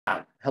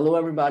Hello,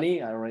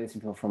 everybody. I already see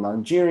people from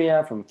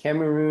Algeria, from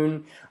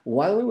Cameroon.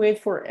 While we wait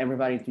for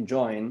everybody to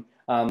join,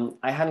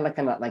 I had like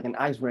an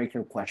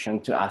icebreaker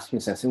question to ask you,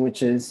 Ceci,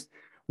 which is,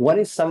 what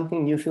is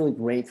something you feel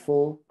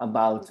grateful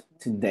about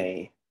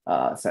today,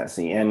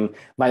 Ceci? And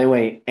by the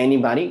way,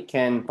 anybody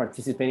can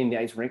participate in the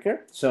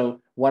icebreaker.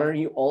 So, what are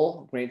you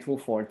all grateful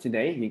for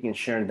today? You can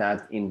share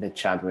that in the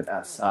chat with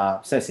us.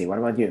 Ceci, what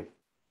about you?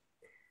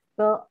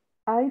 Well,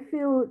 I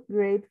feel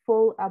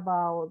grateful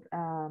about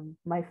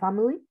my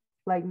family.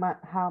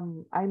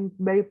 I'm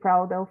very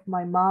proud of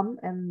my mom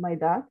and my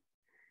dad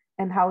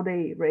and how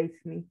they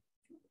raised me.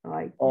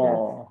 Like that's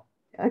Oh,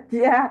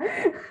 yeah,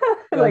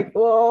 that like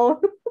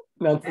whoa,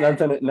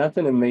 that's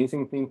an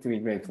amazing thing to be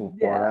grateful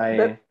for. yeah,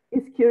 that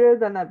is cuter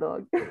than a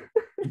dog.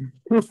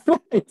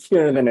 It's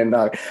cuter than a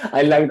dog.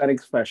 I like that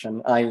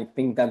expression. I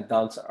think that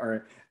dogs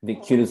are the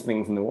cutest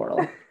things in the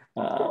world.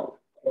 Uh,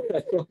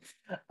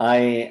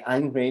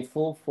 I'm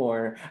grateful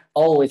for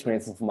always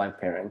grateful for my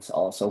parents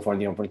also for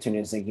the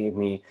opportunities they gave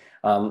me.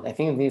 I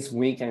think this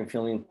week I'm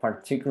feeling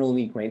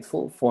particularly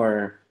grateful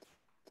for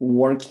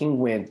working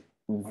with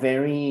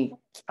very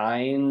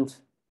kind,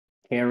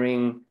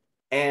 caring,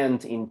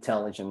 and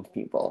intelligent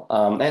people.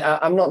 And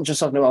I'm not just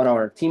talking about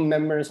our team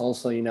members,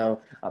 also,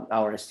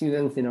 our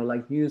students,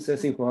 like you,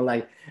 Ceci, who are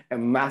like a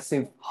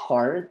massive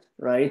heart,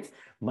 right?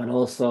 But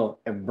also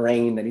a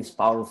brain that is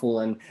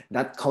powerful. And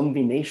that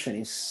combination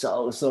is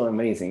so, so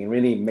amazing. It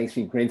really makes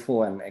me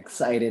grateful and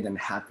excited and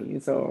happy.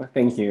 So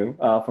thank you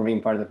for being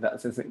part of that,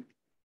 Ceci.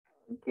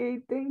 Okay,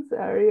 thanks,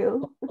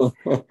 Ariel.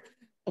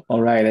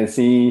 All right, I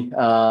see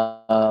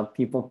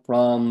people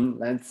from,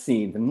 let's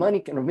see, the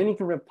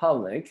Dominican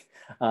Republic,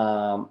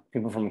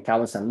 people from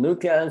Cabo San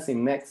Lucas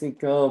in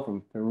Mexico,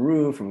 from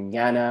Peru, from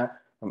Ghana,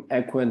 from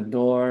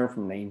Ecuador,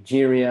 from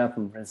Nigeria,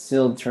 from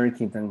Brazil,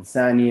 Turkey,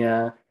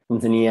 Tanzania,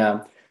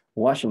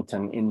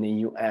 Washington in the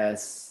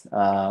US.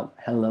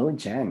 Hello,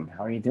 Jen.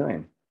 How are you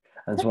doing?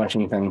 That's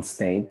Washington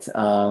State.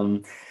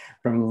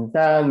 From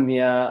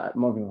Zambia,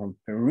 more people from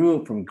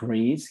Peru, from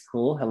Greece.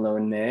 Cool. Hello,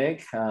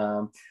 Nick.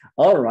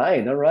 All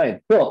right,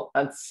 cool.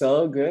 That's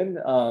so good.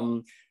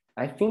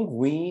 I think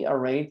we are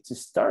ready to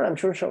start. I'm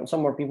sure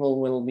some more people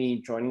will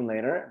be joining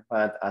later,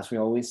 but as we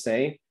always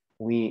say,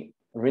 we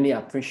really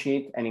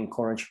appreciate and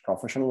encourage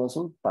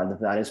professionalism. Part of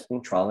that is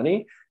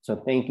punctuality. So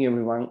thank you,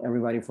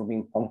 everybody, for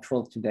being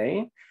punctual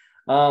today.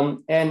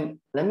 And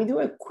let me do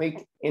a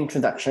quick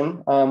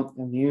introduction of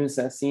you,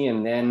 Ceci,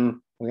 and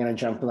then we're gonna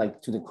jump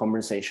to the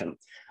conversation.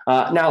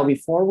 Now,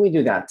 before we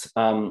do that,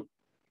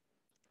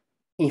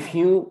 if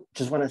you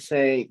just want to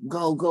say,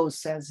 go,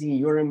 Ceci,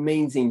 you're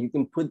amazing, you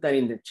can put that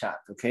in the chat,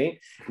 okay?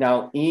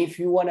 Now, if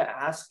you want to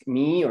ask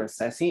me or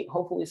Ceci,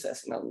 hopefully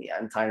Ceci, not me,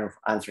 I'm tired of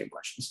answering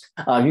questions.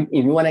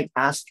 If you want to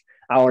ask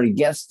our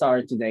guest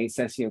star today,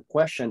 Ceci, a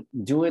question,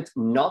 do it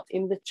not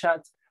in the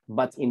chat,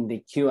 but in the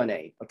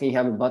Q&A. Okay, you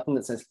have a button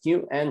that says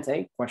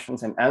Q&A,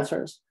 questions and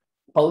answers.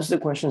 Post the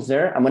questions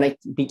there. I'm going to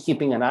be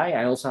keeping an eye.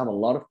 I also have a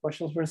lot of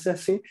questions for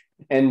Ceci.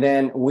 And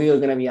then we are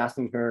going to be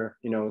asking her,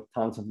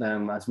 tons of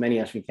them, as many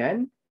as we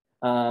can.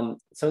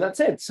 So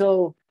that's it.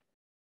 So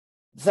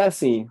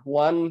Ceci,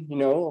 one,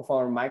 of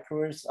our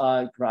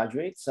Microverse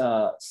graduates,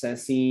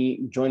 Ceci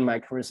joined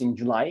Microverse in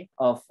July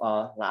of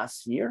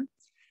last year.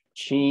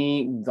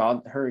 She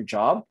got her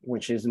job,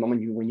 which is the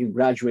moment when you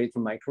graduate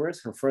from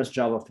Microverse, her first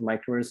job after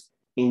Microverse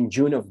in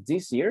June of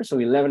this year, so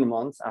 11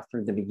 months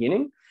after the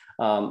beginning.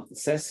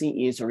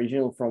 Ceci is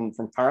originally from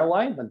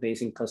Paraguay, but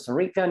based in Costa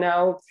Rica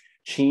now.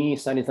 She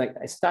studied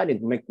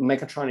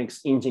Mechatronics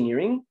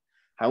Engineering.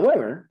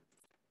 However,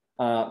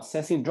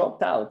 Ceci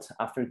dropped out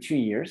after 2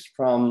 years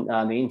from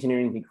the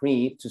engineering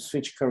degree to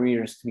switch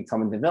careers to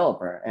become a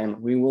developer,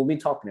 and we will be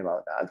talking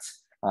about that.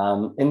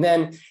 And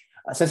then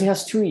Ceci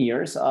has 2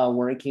 years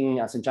working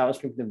as a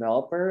JavaScript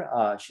developer.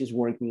 She's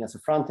working as a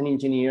front-end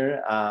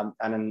engineer at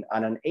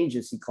an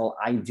agency called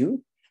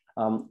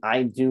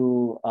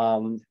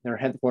their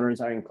headquarters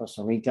are in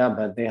Costa Rica,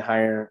 but they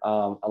hire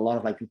a lot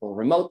of people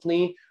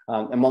remotely,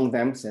 among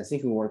them Ceci,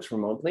 who works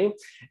remotely.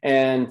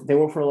 And they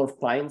work for a lot of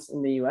clients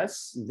in the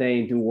US.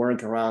 They do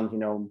work around,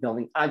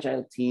 building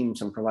agile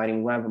teams and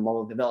providing web and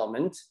mobile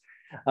development.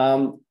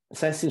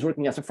 Ceci is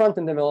working as a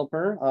front-end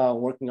developer,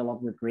 working a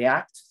lot with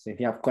React. So if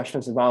you have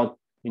questions about,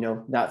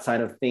 that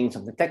side of things,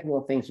 of the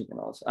technical things, you can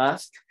also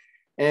ask.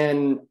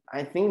 And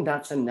I think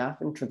that's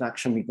enough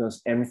introduction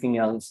because everything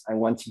else I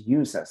want to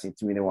use Ceci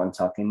to be the one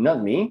talking,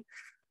 not me.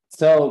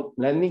 So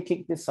let me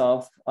kick this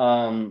off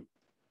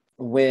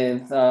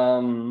with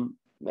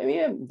maybe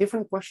a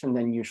different question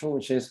than usual,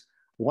 which is,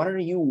 what are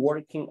you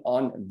working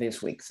on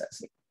this week,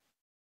 Ceci?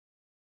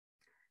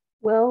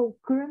 Well,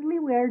 currently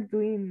we are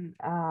doing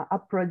a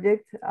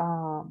project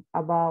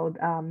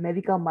about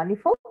medical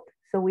manifold.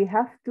 So we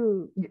have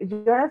to.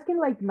 You're asking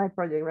like my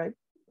project, right?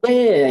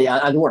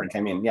 Yeah, at work,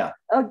 I mean, yeah.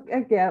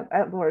 Okay,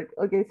 at work.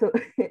 Okay, so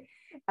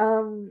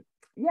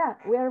yeah,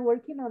 we are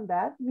working on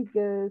that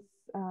because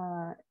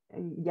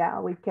yeah,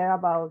 we care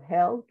about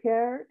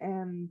healthcare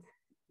and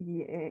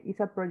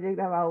it's a project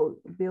about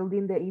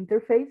building the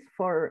interface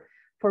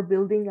for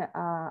building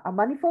a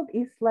manifold.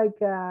 Is like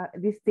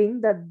this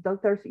thing that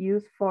doctors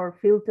use for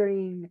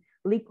filtering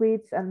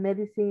liquids and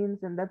medicines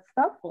and that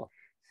stuff. Cool.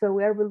 So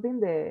we are building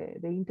the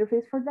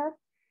interface for that,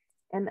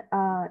 and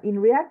in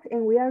React,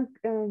 and we are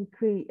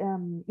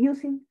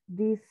using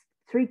this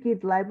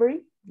Trickit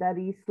library that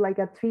is like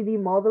a 3D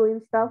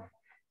modeling stuff.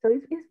 So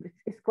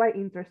it's quite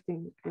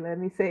interesting. Let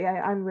me say,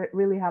 I'm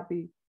really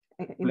happy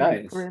in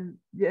my Nice. current.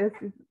 Yes,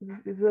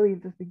 it's really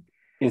interesting.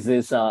 Is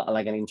this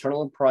like an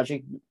internal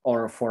project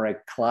or for a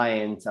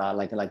client?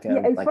 Like Yeah,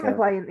 a it's like for a a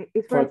client.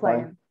 It's for for a a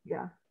client? client.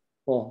 Yeah.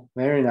 Oh,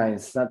 very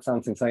nice. That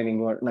sounds exciting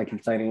work, like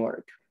exciting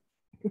work.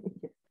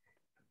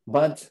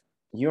 But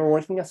you're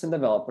working as a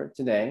developer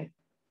today,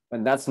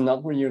 but that's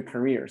not where your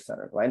career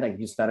started, right? Like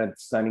you started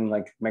studying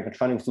like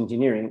mechatronics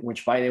engineering,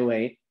 which by the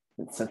way,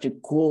 it's such a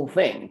cool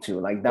thing too.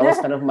 Like that was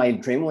kind of my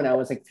dream when I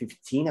was like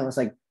 15. I was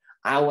like,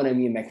 I want to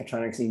be a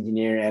mechatronics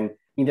engineer and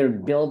either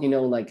build,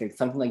 like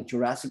something like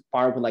Jurassic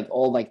Park with like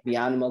all like the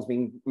animals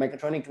being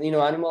mechatronic,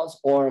 animals,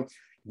 or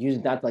use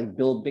that to like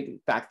build big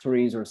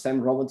factories or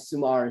send robots to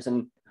Mars.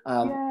 And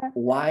Yeah.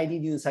 why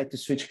did you decide to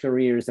switch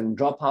careers and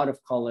drop out of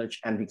college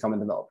and become a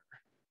developer?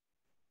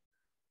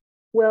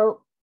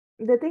 Well,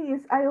 the thing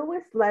is, I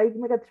always like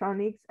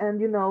mechatronics and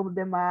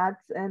the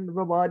maths and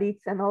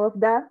robotics and all of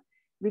that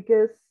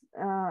because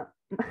uh,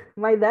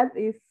 my dad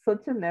is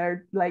such a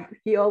nerd. Like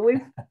he always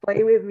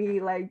play with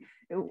me, like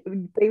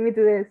take me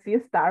to see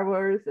Star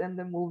Wars and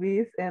the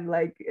movies and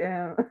like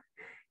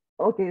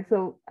okay,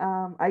 so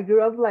I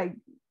grew up like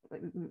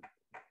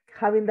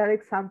having that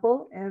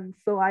example, and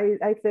so I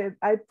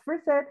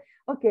first said,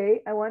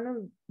 okay, I want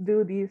to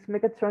do this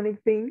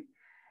mechatronic thing,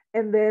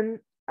 and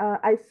then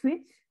I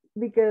switched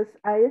because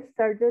I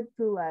started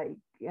to like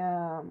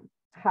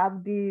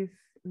have these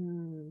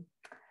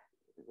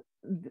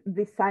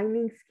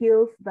designing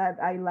skills that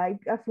I like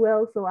as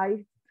well. So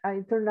I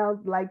turned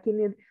out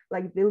liking it,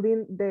 like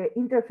building the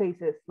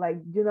interfaces,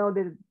 like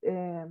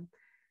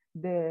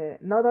the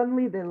not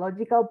only the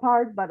logical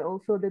part but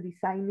also the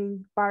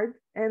designing part,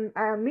 and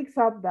I mix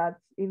up that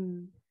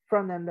in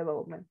front end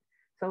development.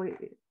 So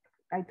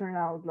I turned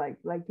out like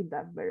liking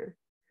that better.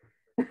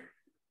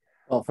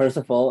 Well, first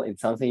of all, it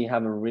sounds like you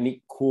have a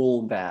really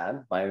cool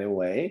dad, by the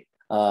way.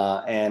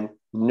 And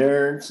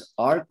nerds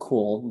are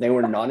cool. They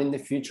were not in the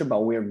future,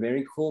 but we're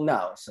very cool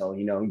now. So,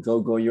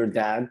 go your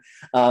dad.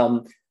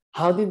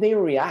 How did they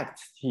react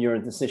to your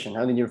decision?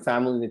 How did your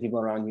family, the people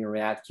around you,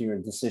 react to your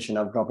decision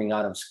of dropping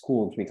out of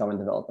school to become a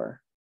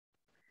developer?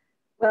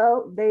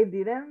 Well, they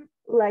didn't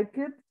like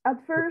it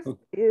at first.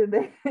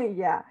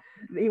 Yeah,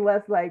 it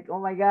was like, oh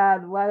my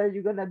God, what are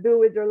you gonna do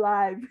with your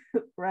life,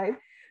 right?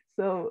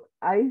 So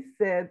I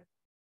said,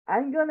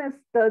 I'm gonna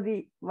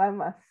study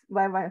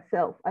by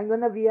myself. I'm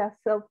gonna be a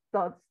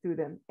self-taught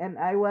student, and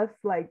I was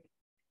like,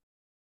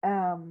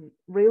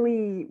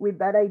 really with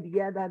that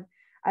idea that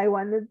I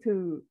wanted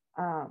to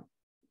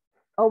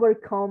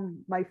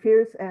overcome my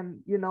fears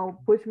and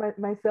push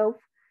myself.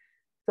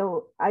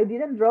 So I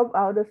didn't drop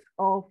out of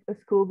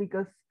school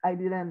because I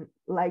didn't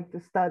like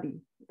to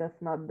study.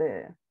 That's not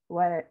the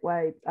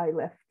why I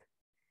left.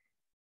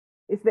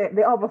 It's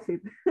the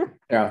opposite.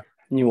 Yeah.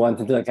 You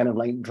wanted to kind of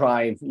like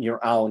drive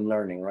your own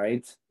learning,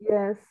 right?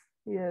 Yes,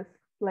 yes.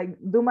 Like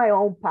do my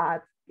own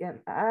path. And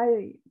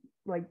I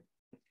like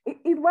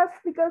it was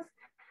because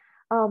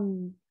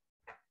um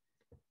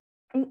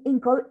in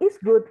college it's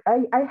good.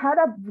 I had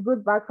a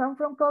good background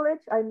from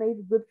college. I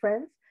made good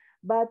friends,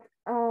 but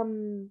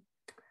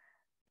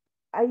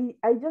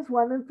I just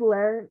wanted to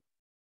learn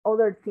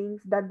other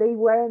things that they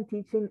weren't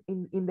teaching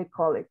in the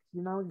college,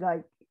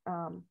 like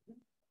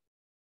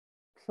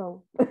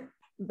so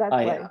that's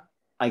I, why.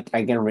 I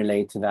can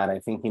relate to that. I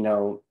think,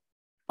 I'll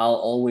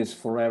always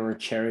forever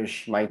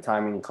cherish my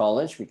time in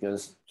college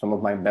because some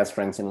of my best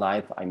friends in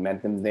life, I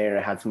met them there.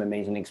 I had some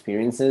amazing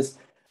experiences.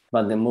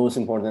 But the most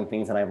important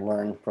things that I've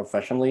learned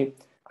professionally,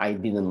 I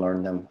didn't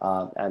learn them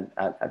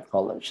at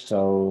college.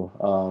 So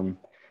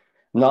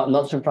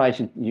not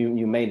surprised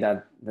you made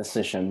that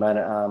decision. But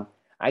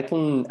I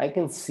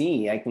can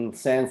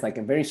sense like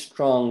a very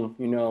strong,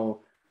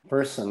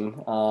 person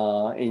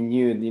in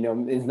you.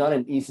 It's not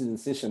an easy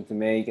decision to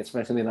make,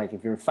 especially like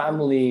if your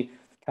family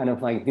kind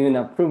of like didn't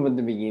approve at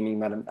the beginning,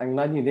 but I'm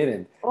glad you did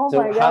it. Oh So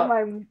my God, how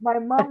my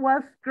mom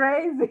was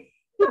crazy.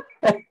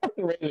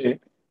 really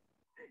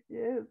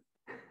Yes,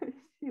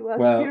 she was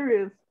well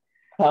furious.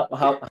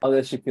 how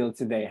does she feel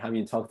today? Have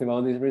you talked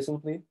about this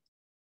recently?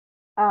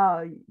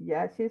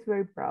 Yeah, she's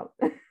very proud.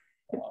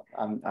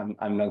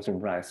 I'm not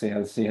surprised. She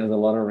has a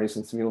lot of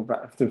reasons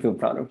to feel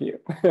proud of you.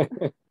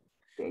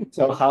 Okay.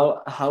 So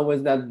how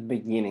was that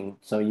beginning?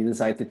 So you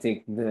decide to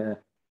take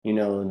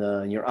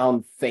your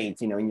own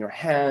fate, in your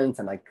hands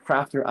and like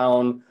craft your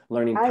own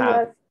learning I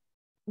path.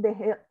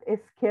 was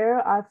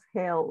scared as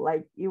hell.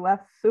 Like it was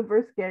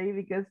super scary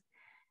because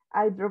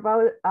I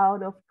dropped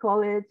out of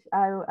college.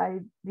 I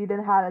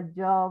didn't have a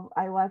job.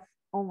 I was,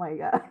 oh my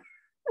God.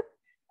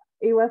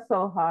 It was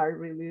so hard,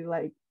 really.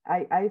 Like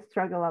I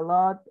struggle a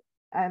lot,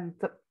 and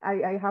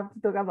I have to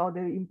talk about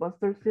the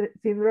imposter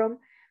syndrome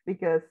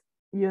because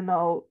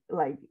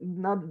like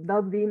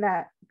not being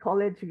a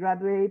college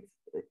graduate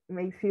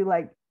makes you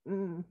like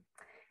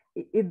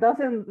it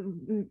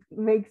doesn't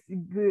makes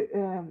good.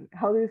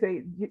 How do you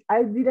say?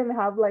 I didn't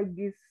have like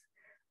this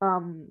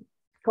um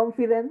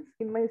confidence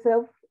in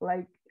myself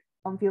like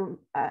until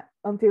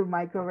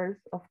Microverse,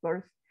 of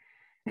course.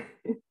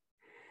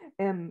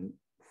 And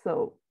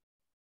so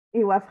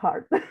it was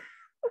hard.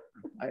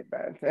 I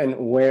bet. And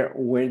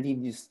where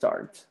did you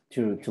start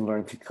to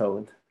learn to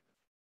code?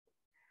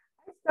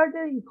 I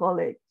started in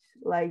college,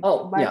 like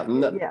Oh, back, yeah.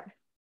 No. yeah,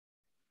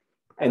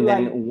 And like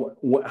then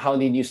how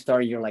did you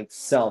start your like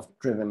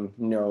self-driven,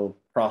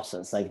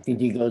 process? Like,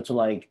 did you go to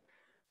like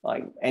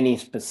any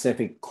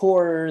specific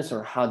course,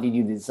 or how did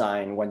you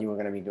design what you were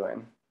going to be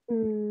doing?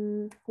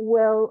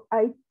 well,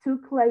 I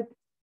took like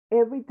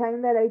every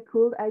time that I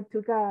could, I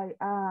took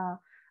a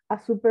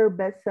super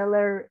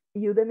bestseller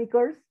Udemy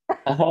course.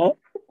 Uh-huh.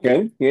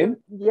 Good, good.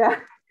 Yeah,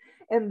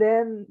 and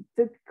then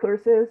took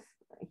courses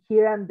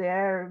here and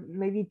there,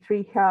 maybe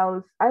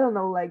Treehouse. I don't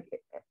know, like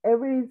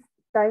every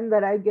time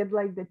that I get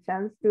like the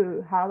chance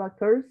to have a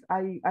course,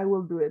 I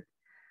will do it,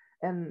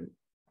 and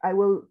I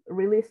will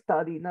really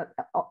study. Not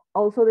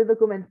also the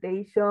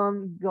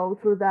documentation, go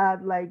through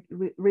that, like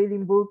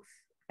reading books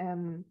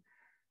and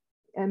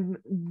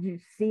you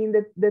seeing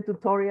the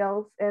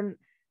tutorials, and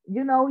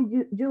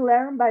you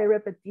learn by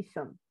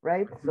repetition,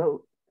 right?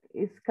 So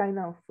it's kind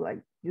of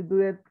like you do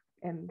it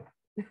and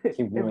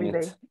Keep doing every day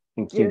it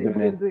and keep you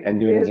doing it keep doing and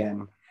do it yes.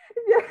 again.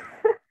 Yeah.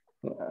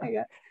 Yeah. I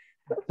got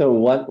So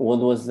what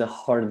was the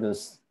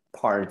hardest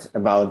part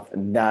about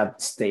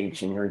that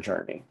stage in your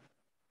journey?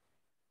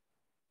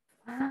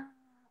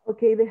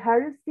 okay, the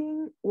hardest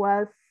thing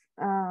was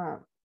uh,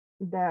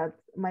 that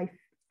my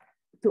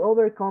to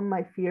overcome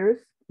my fears,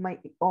 my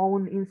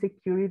own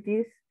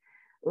insecurities,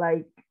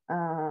 like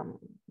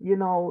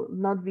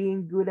not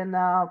being good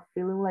enough,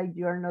 feeling like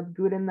you are not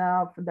good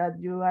enough, that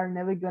you are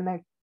never gonna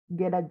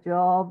get a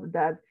job,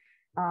 that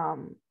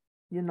um,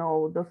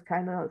 those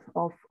kind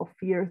of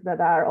fears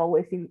that are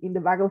always in the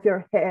back of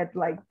your head,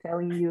 like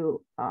telling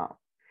you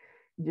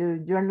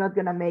you're not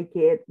gonna make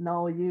it.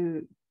 No,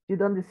 you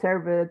don't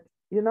deserve it.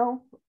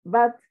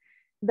 But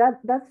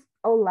that's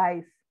all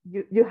lies.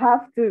 You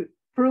have to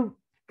prove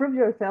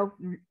yourself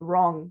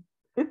wrong.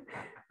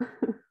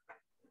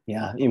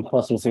 Yeah,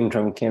 imposter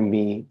syndrome can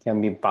be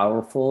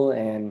powerful,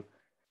 and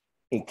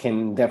it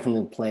can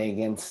definitely play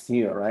against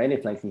you, right?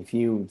 If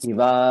you give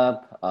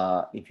up,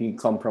 if you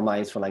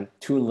compromise for like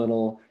too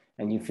little,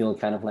 and you feel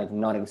kind of like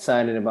not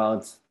excited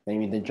about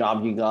maybe the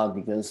job you got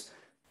because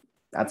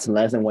that's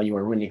less than what you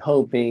were really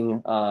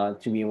hoping to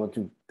be able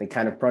to the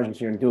kind of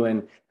projects you're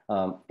doing.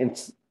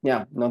 It's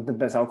yeah, not the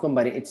best outcome,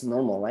 but it's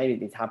normal,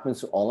 right? It happens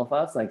to all of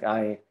us.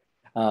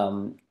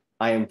 Um,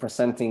 I am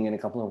presenting in a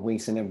couple of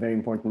weeks in a very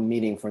important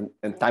meeting for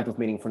a type of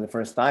meeting for the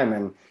first time,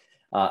 and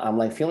I'm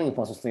like feeling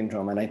imposter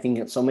syndrome. And I think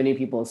that so many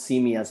people see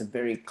me as a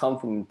very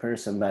confident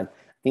person, but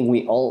I think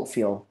we all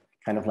feel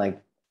kind of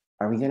like,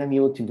 are we gonna be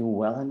able to do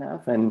well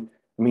enough? And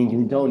I mean,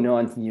 you don't know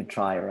until you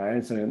try,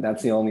 right? So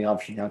that's the only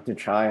option. You have to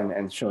try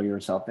and show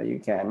yourself that you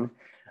can.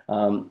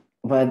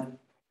 But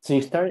so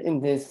you start in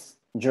this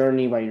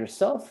journey by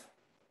yourself,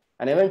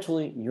 and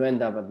eventually you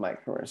end up at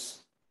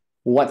Microverse.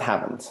 What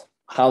happened?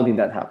 How did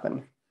that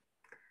happen?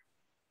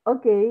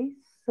 Okay,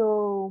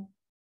 so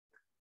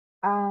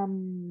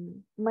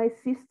my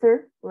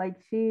sister, like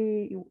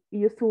she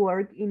used to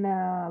work in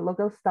a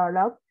local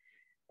startup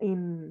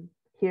in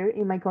here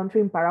in my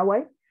country in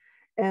Paraguay,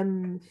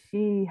 and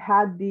she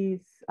had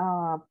these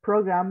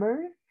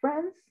programmer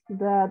friends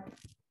that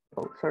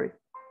oh sorry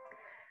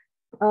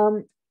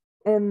um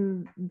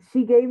and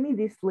she gave me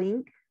this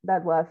link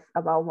that was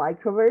about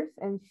Microverse,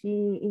 and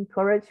she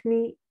encouraged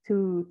me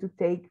to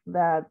take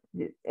that.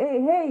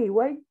 Hey,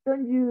 why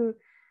don't you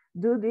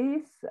do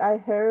this? I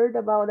heard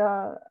about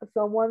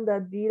someone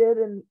that did it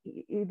and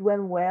it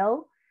went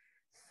well,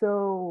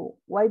 so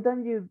why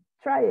don't you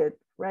try it,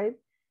 right?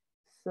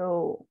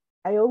 So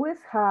I always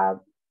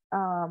have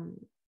um,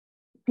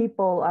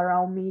 people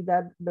around me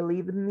that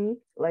believe in me,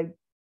 like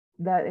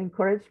that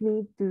encourage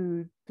me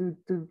to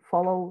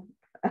follow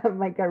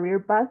my career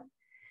path.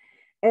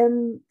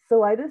 And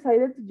so I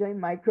decided to join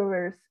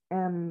Microverse,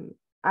 and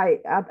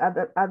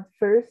at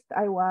first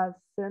I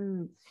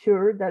wasn't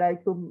sure that I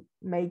could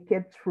make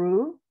it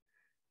through,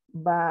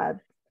 but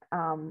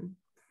um,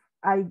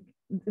 I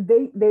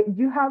they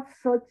you have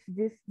such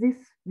this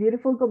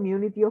beautiful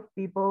community of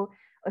people,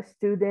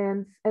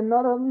 students, and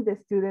not only the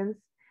students,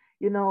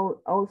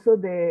 also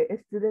the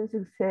student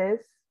success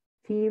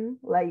team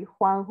like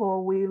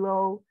Juanjo,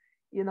 Willow,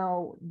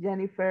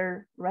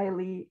 Jennifer,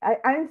 Riley.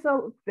 I'm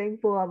so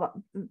thankful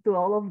to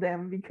all of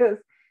them because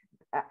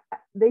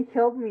they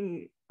helped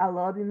me a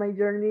lot in my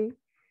journey.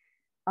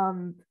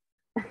 Um,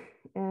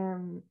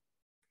 and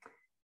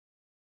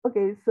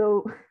okay,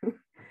 so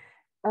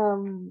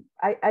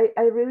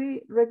I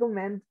really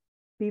recommend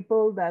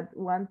people that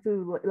want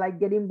to like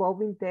get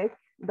involved in tech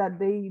that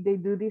they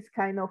do this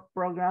kind of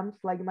programs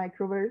like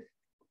Microverse.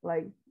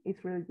 Like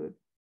it's really good.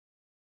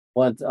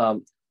 What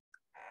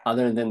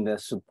other than the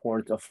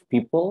support of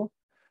people,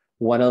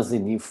 what else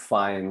did you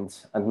find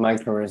at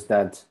Microverse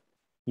that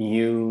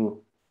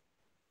you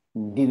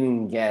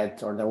didn't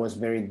get or that was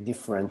very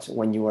different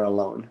when you were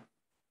alone?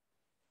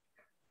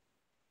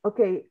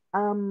 Okay,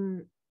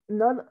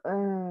 not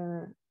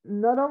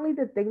not only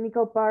the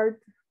technical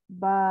part,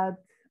 but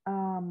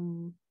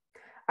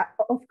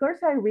of course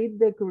I read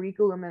the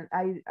curriculum and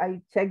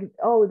I check.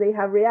 Oh, they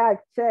have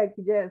React. Check.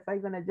 Yes,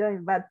 I'm gonna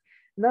join. But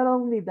not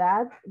only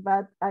that,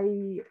 but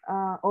I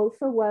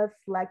also was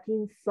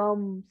lacking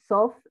some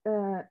soft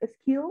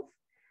skills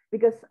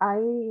because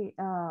I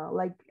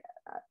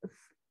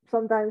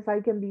sometimes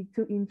I can be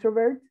too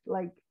introvert.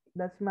 Like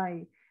that's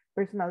my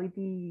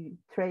personality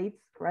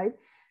traits, right?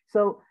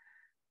 So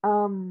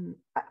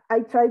I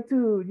try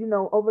to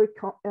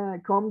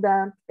overcome calm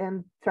down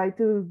and try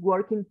to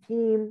work in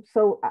team.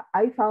 So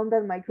I found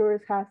that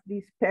Microverse has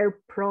this pair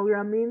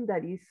programming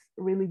that is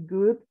really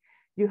good.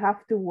 You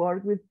have to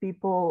work with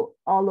people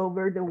all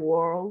over the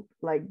world.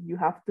 Like you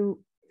have to.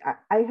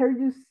 I heard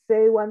you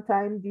say one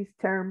time this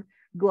term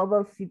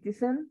global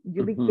citizen.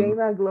 You Mhm. became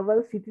a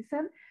global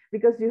citizen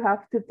because you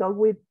have to talk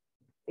with.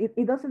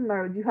 It doesn't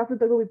matter. You have to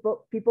talk with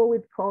people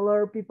with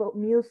color, people,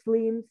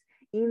 Muslims,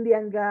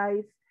 Indian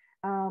guys,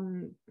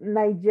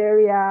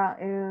 Nigeria,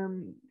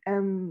 and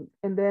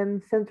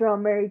then Central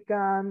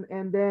American,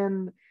 and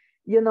then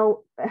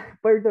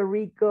Puerto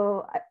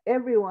Rico,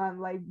 everyone.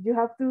 Like you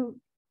have to,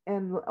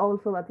 and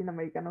also Latin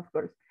American, of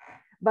course.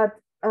 But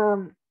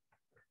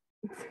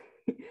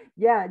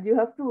yeah, you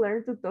have to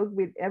learn to talk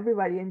with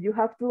everybody, and you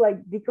have to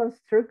like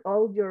deconstruct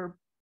all your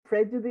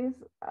prejudice,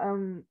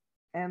 and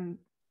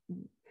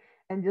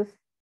and just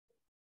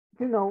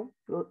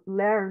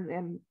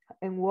learn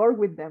and work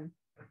with them.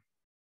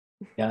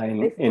 Yeah,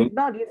 It's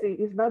not easy.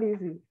 It's not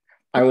easy.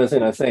 I was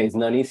gonna say it's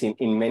not easy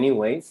in many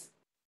ways.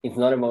 It's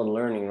not about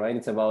learning, right?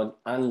 It's about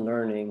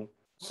unlearning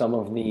some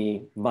of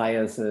the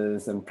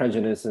biases and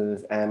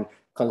prejudices and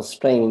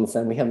constraints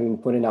that we have been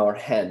put in our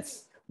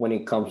heads when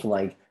it comes to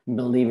like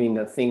believing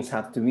that things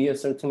have to be a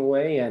certain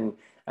way. And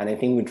I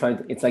think we try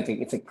to,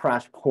 it's a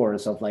crash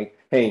course of like,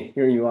 hey,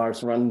 here you are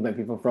surrounded by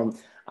people from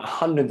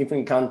 100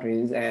 different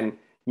countries, and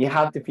you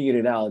have to figure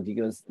it out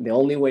because the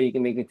only way you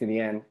can make it to the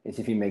end is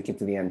if you make it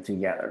to the end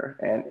together.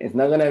 And it's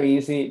not gonna be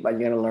easy, but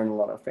you're gonna learn a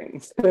lot of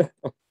things.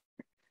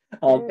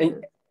 um, and, Yes.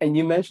 and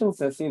you mentioned,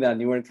 Ceci, that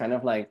you were kind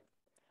of like,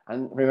 I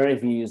don't remember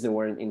if you used the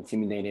word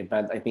intimidated,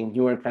 but I think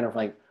you were kind of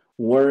like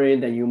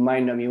worried that you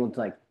might not be able to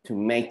like to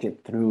make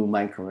it through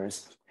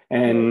Microverse. Yes.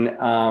 And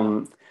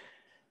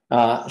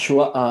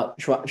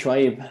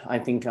Shuaib, I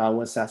think,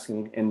 was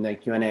asking in the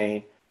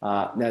Q&A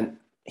that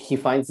he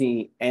finds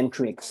the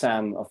entry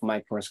exam of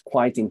Microverse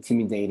quite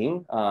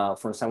intimidating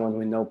for someone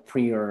with no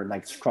prior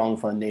like strong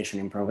foundation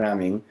in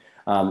programming.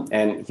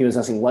 And he was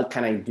asking, what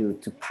can I do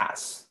to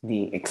pass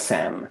the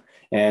exam?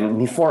 And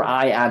before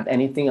I add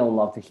anything, I would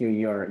love to hear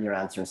your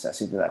answer,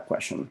 Ceci, to that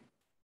question.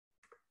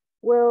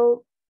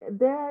 Well,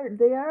 there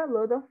are a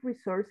lot of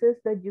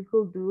resources that you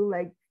could do,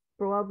 like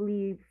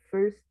probably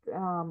first,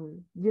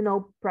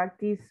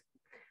 practice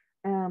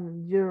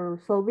your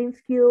solving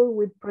skill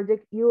with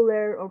Project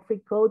Euler or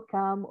Free Code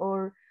Cam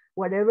or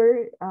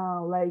whatever,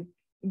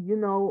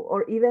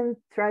 or even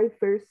try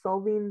first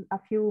solving a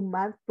few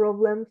math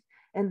problems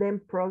and then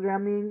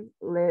programming,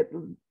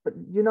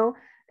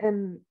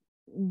 and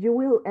you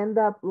will end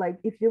up like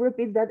if you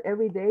repeat that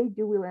every day,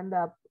 you will end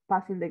up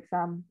passing the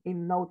exam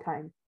in no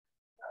time.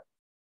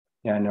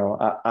 Yeah, no,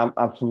 I'm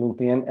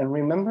absolutely. And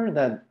remember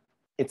that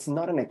it's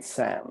not an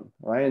exam,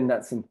 right? And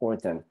that's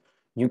important.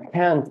 You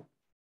can't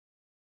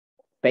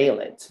fail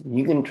it.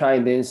 You can try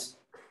this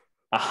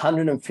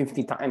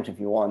 150 times if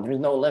you want. There's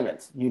no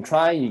limit. You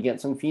try, you get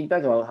some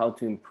feedback about how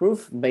to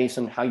improve based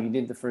on how you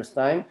did the first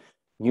time.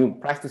 You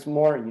practice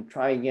more, you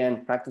try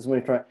again, practice more,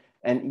 you try,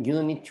 and you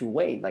don't need to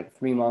wait like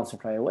 3 months to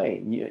try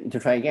away to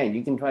try again.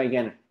 You can try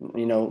again,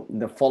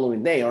 the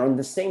following day or on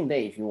the same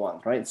day if you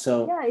want, right?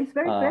 So Yeah, it's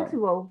very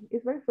flexible.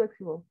 It's very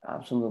flexible.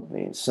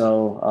 absolutely.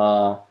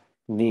 So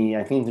the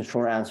I think the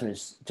short answer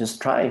is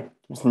just try.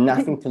 There's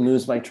nothing to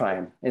lose by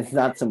trying. It's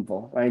that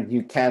simple, right?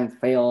 You can't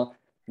fail.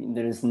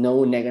 There is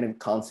no negative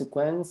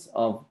consequence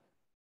of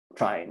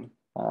trying.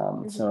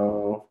 Mhm.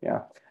 So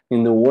yeah,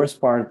 and the worst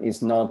part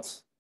is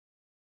not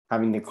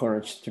having the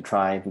courage to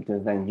try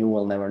because then you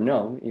will never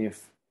know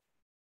if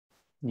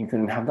you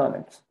couldn't have done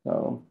it.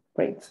 So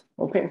great.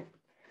 Okay.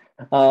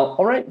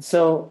 All right.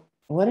 So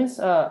what is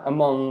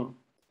among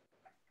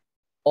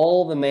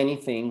all the many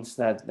things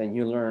that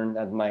you learned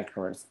at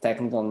Microverse,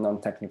 technical and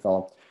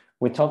non-technical?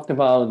 We talked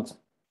about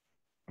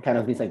kind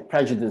of these like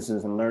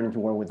prejudices and learning to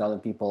work with other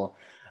people.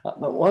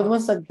 But what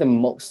was like the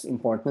most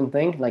important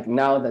thing? Like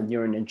now that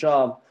you're in a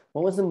job,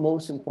 what was the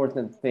most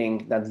important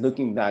thing that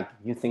looking back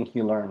you think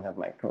you learned at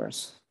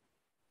Microverse?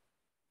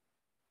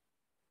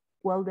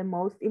 Well, the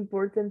most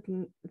important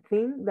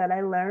thing that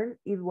I learned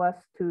it was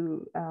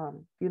to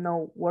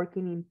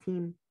working in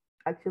team,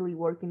 actually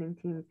working in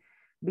team,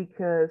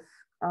 because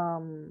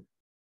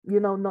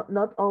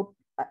not all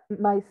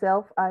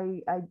myself.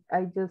 I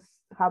just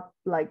have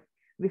like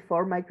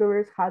before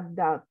Microverse had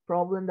that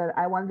problem that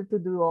I wanted to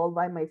do all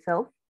by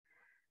myself,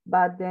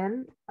 But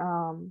then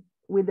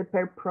with the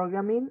pair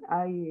programming,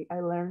 I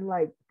learned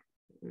like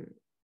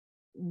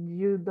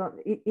you don't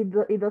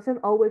it doesn't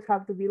always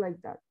have to be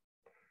like that.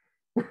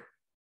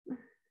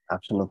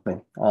 Absolutely.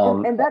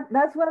 And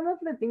that's one of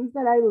the things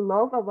that I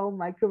love about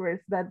Microverse,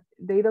 that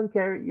they don't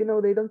care,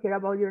 they don't care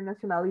about your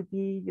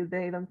nationality,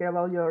 they don't care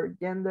about your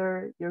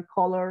gender, your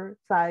color,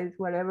 size,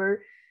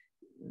 whatever.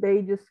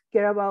 They just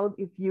care about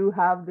if you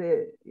have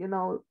the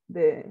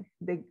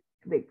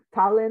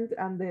talent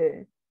and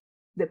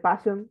the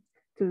passion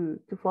to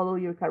follow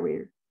your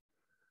career.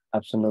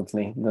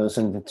 Absolutely. Those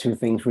are the two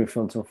things we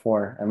filter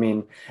for. I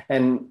mean,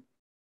 and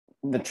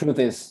the truth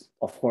is,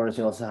 of course,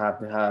 you also have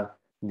to have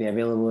the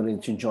availability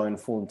to join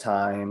full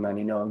time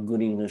and, a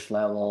good English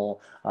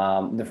level,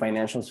 the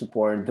financial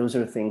support. Those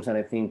are things that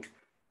I think,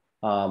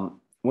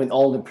 with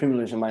all the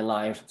privilege in my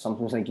life,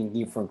 sometimes I can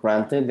give for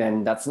granted,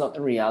 and that's not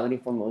the reality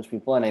for most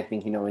people. And I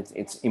think,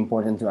 it's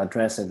important to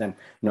address it. And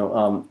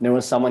there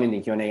was someone in the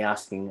Q&A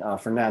asking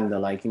Fernando,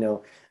 like,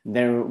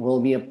 there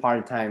will be a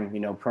part-time,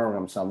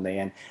 program someday,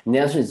 and the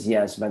answer is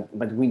yes,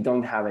 but we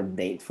don't have a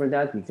date for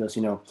that because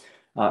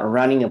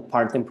running a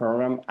part-time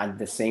program at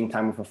the same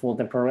time of a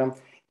full-time program,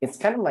 it's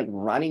kind of like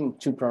running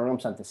two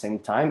programs at the same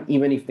time,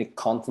 even if the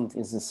content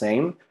is the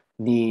same.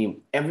 The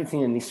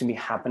everything that needs to be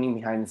happening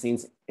behind the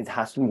scenes, it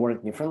has to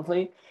work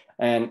differently.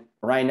 And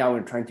right now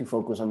we're trying to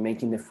focus on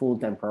making the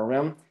full-time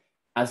program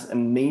as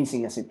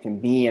amazing as it can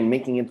be and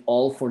making it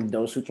all for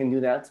those who can do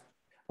that.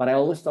 But I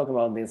always talk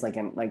about this like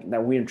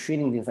that we're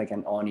treating this like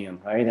an onion,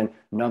 right? And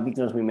not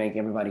because we make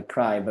everybody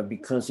cry, but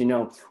because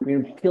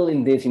we're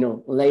peeling this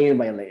layer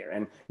by layer.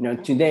 And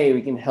today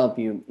we can help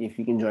you if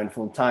you can join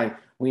full time.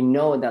 We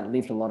know that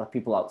leaves a lot of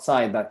people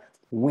outside, but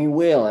we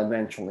will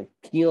eventually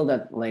peel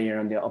that layer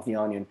of the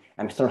onion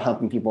and start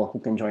helping people who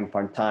can join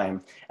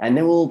part-time. And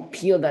then we'll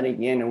peel that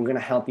again, and we're going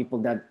to help people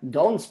that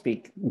don't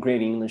speak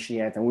great English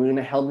yet, and we're going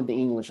to help with the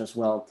English as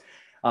well.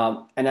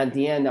 And at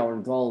the end, our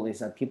goal is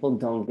that people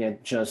don't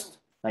get just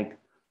like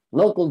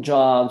local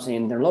jobs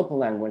in their local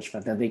language,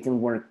 but that they can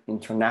work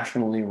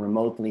internationally,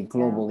 remotely,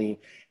 globally.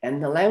 Yeah.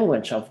 And the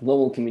language of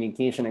global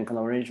communication and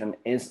collaboration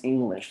is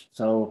English.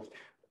 So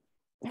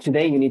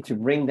today you need to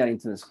bring that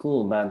into the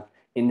school, but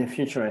in the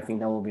future, I think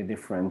that will be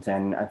different,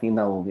 and I think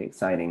that will be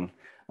exciting.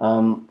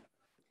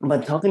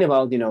 But talking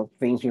about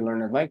things you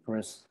learn at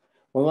Microverse,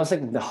 what was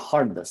like the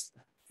hardest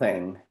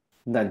thing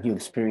that you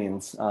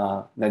experienced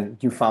that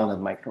you found at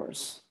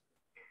Microverse?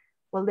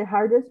 Well, the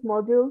hardest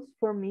modules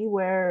for me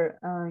were,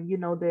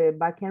 the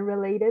backend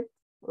related,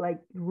 like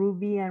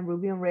Ruby and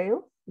Ruby on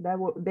Rails.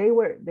 They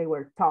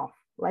were tough.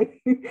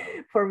 Like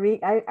for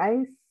me,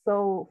 I'm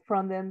so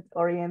front end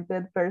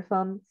oriented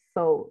person,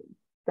 so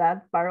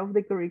that part of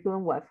the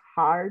curriculum was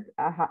hard.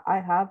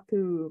 I have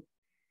to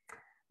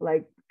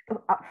like.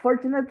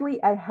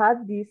 Fortunately, I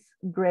had this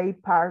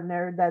great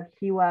partner that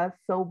he was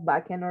so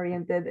backend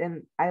oriented,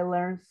 and I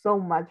learned so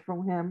much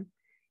from him.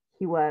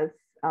 He was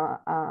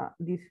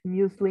this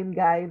Muslim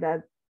guy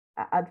that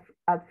at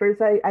first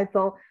I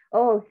thought,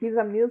 oh, he's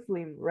a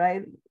Muslim,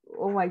 right?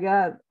 Oh my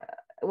God,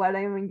 what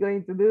am I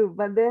going to do?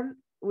 But then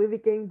we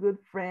became good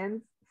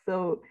friends.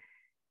 So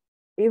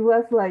it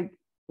was like,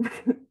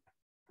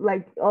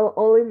 like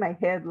all in my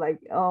head, like,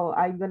 oh,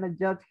 I'm gonna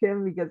judge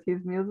him because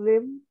he's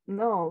Muslim.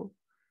 No.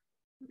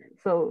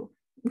 So,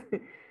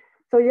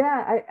 so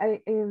yeah,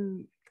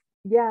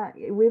 yeah,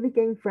 we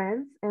became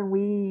friends, and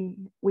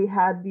we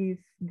had this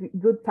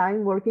good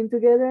time working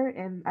together,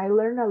 and I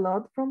learned a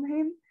lot from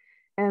him,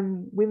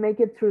 and we make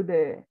it through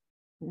the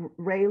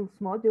Rails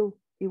module.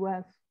 It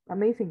was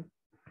amazing.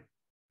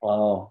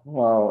 Wow,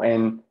 wow,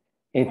 and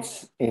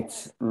it's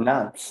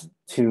nuts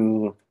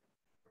to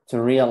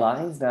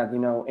realize that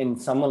in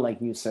someone like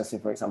you, Ceci,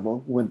 for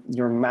example, with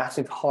your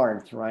massive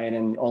heart, right,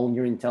 and all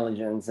your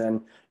intelligence,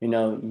 and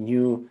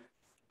you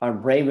are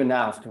brave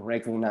enough to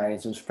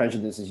recognize those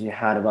prejudices you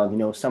had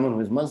about someone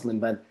who's Muslim.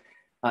 But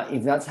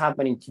if that's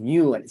happening to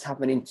you, and it's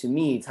happening to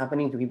me, it's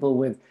happening to people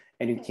with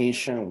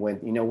education,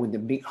 with the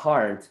big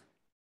heart.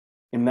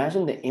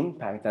 Imagine the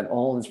impact that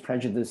all these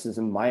prejudices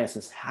and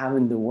biases have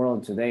in the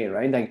world today,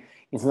 right? Like,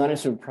 it's not a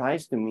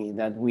surprise to me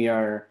that we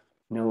are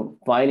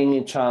fighting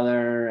each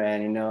other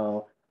and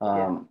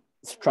Yeah.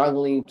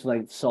 struggling to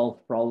like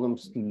solve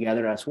problems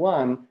together as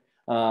one.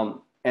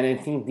 And I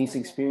think these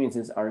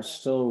experiences are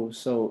so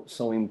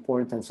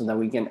important, so that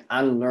we can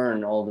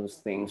unlearn all those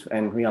things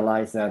and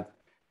realize that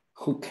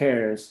who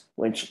cares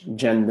which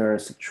gender,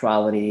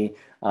 sexuality,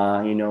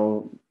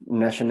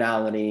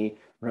 nationality,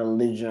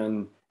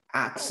 religion,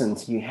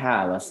 accents you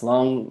have, as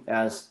long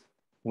as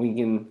we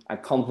can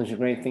accomplish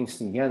great things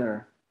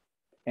together.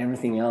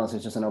 Everything else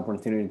is just an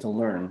opportunity to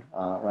learn,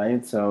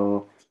 right?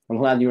 So I'm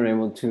glad you were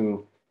able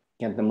to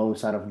get the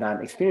most out of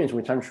that experience,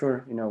 which I'm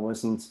sure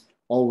wasn't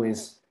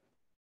always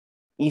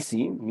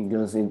easy,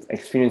 because it's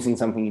experiencing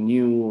something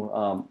new.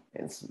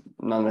 It's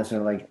not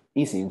necessarily like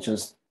easy; it's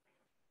just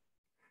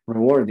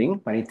rewarding,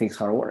 but it takes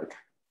hard work.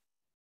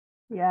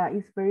 Yeah,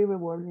 it's very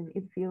rewarding.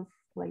 It feels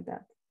like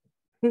that.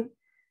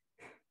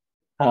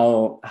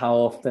 How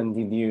often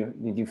did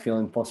you feel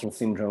imposter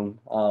syndrome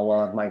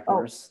while at Oh,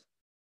 Microverse?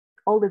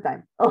 all the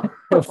time. All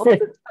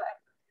the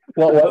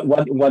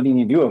What did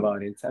you do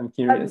about it? I'm And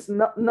curious.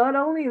 not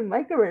only in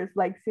Microverse,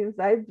 like since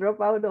I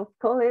dropped out of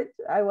college,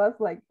 I was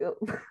like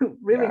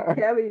really Yeah,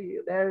 heavy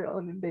there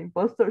on the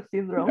imposter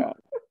syndrome. yeah.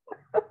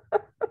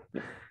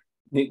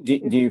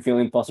 Do you feel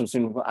imposter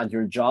syndrome at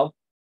your job?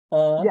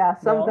 Yeah,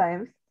 No.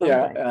 sometimes,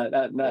 Yeah,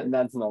 sometimes. Yes.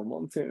 that's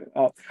normal too.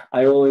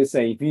 I always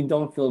say if you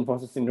don't feel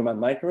imposter syndrome at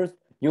Microsoft,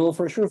 you will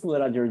for sure feel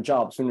it at your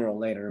job sooner or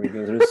later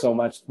because there's so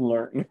much to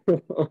learn.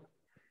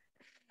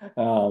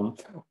 Um,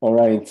 all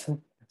right.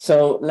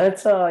 So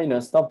let's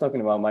stop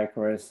talking about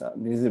Microverse.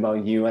 This is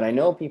about you, and I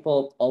know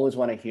people always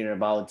want to hear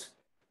about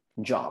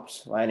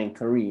jobs, right, and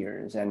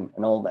careers and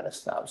all that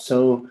stuff.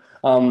 So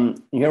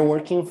you're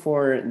working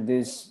for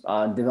this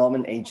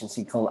development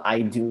agency called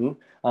I Do.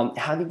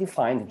 How did you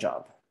find the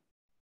job?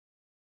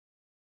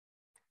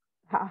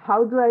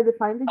 How do I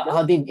define the job?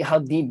 How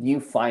did you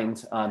find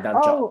that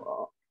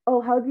job?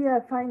 Oh, how did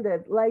I find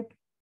it? Like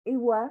it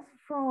was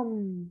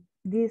from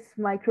this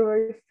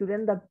Microverse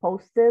student that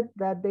posted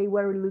that they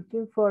were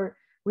looking for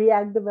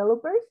React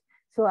developers.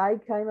 So I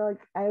kind of like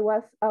I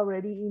was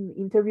already in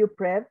interview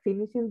prep,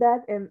 finishing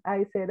that, and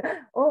I said,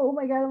 oh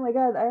my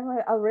god, I'm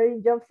already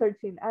job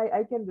searching.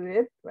 I can do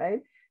it,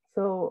 right?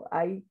 So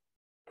I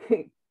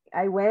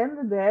I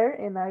went there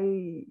and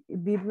I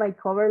did my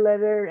cover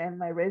letter and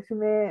my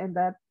resume and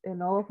that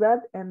and all of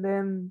that, and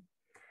then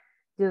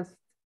just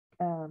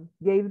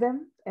gave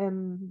them,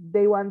 and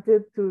they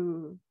wanted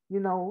to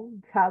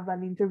have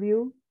an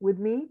interview with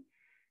me,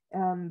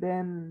 and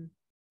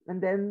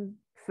then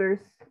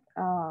first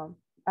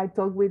I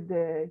talked with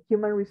the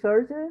human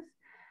resources,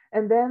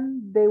 and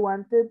then they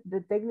wanted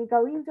the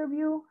technical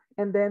interview,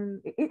 and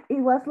then it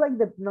was like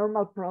the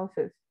normal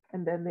process,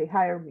 and then they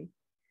hired me.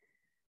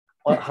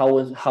 How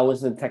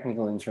was the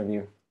technical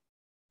interview?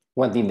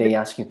 What did they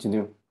ask you to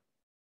do?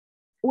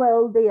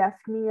 Well, they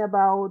asked me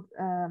about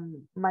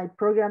my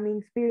programming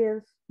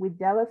experience with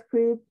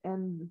JavaScript,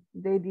 and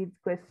they did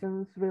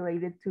questions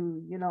related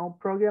to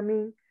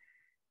programming,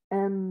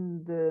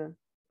 and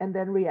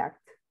then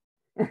React.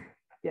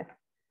 Yeah.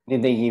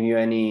 Did they give you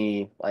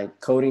any like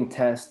coding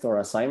test or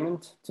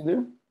assignment to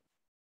do?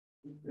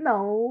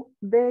 No,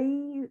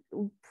 it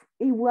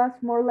was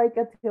more like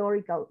a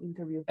theoretical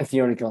interview. A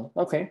theoretical.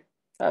 Okay,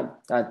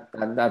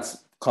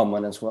 that's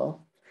common as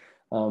well.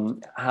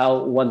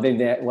 What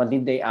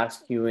did they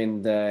ask you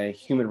in the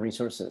human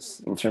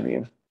resources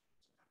interview?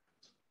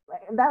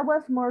 That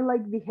was more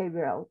like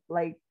behavioral,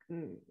 like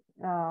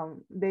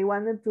they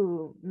wanted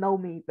to know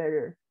me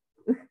better.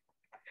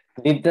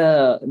 Did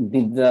the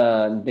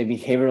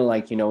behavior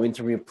like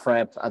interview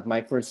prep at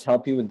Microsoft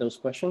help you with those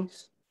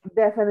questions?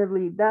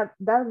 Definitely, that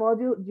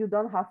module you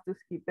don't have to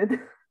skip it,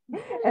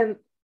 and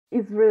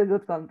it's really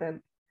good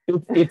content.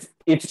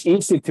 It's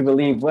easy to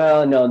believe,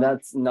 well, no,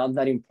 that's not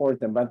that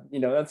important, but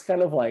that's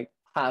kind of like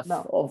half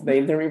No. of the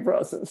interview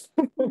process.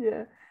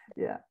 Yeah,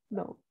 yeah,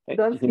 no, Hey,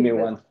 don't skip it.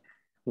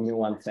 give me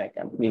 1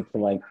 second. Need to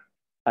like,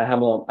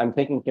 I'm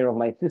taking care of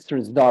my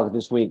sister's dog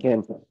this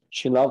weekend.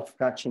 She loves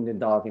scratching the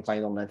dog if I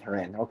don't let her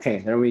in. Okay,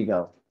 there we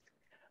go.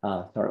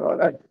 Sorry about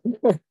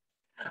that.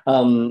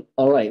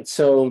 All right.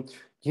 So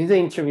you did the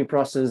interview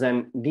process,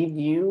 and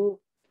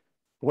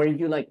were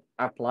you like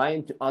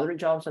applying to other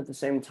jobs at the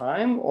same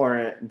time,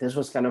 or this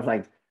was kind of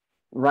like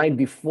right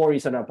before you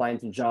started applying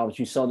to jobs,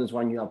 you saw this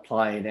one, you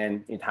applied,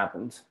 and it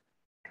happened?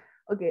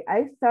 Okay,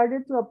 I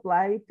started to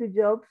apply to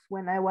jobs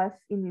when I was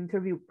in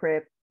interview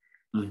prep.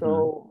 Mhm.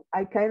 So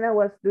I kind of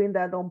was doing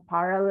that on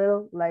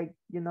parallel, like,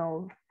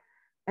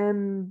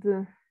 and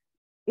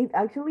it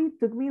actually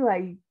took me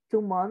like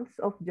 2 months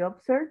of job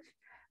search,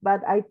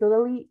 but I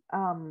totally,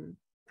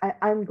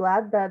 I'm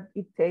glad that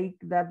it take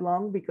that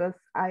long, because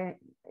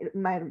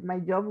my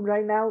job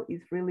right now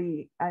is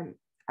really,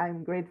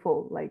 I'm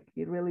grateful, like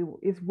it really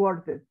is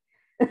worth it.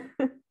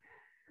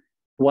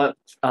 What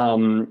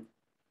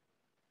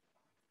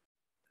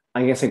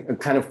I guess a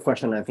kind of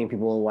question I think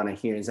people will want to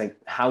hear is like,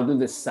 how do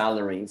the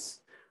salaries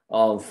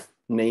of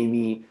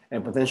maybe a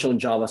potential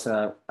job as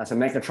a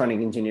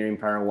mechatronic engineer in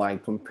Paraguay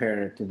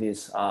compare to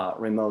this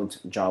remote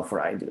job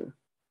for I do?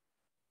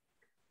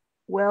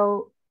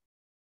 Well,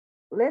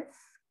 let's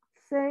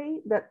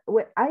say that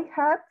I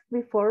had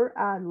before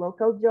a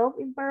local job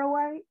in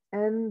Paraguay,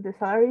 and the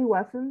salary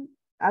wasn't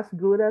as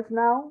good as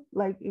now,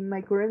 like in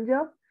my current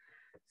job.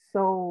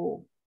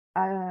 So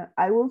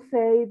I will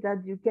say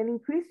that you can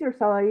increase your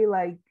salary,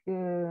 like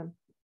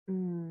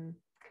mm,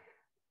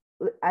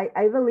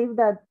 I believe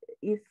that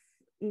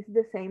is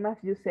the same as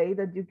you say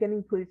that you can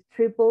increase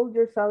triple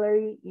your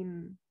salary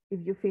in if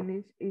you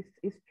finish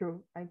is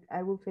true.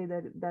 I will say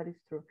that that is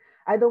true.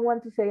 I don't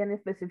want to say any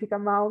specific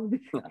amount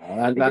because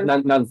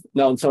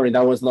No, sorry,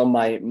 that was not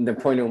the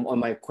point on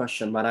my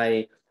question, but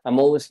I'm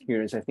always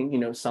curious. I think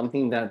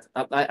something that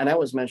and I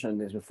was mentioning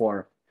this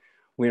before.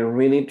 We're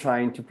really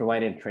trying to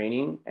provide a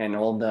training, and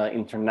all the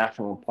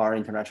international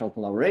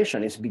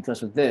collaboration is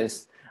because of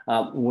this,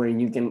 where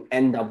you can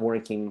end up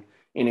working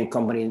in a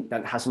company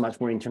that has much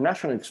more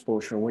international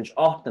exposure, which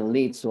often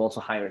leads to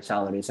also higher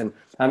salaries. And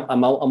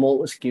I'm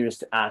always curious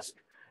to ask,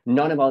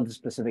 not about the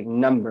specific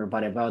number,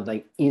 but about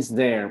like, is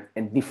there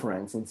a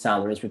difference in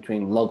salaries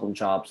between local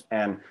jobs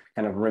and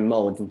kind of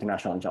remote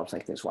international jobs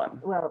like this one?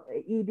 Well,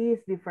 it is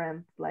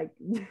different. Like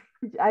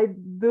I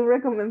do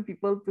recommend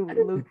people to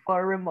look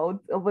for remote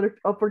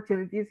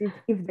opportunities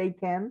if they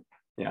can.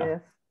 Yeah.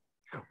 Yes.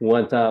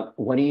 What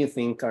do you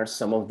think are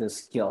some of the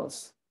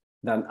skills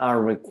that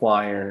are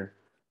required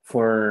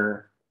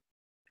for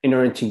in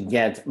order to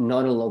get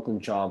not a local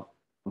job,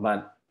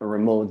 but a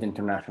remote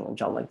international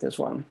job like this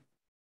one?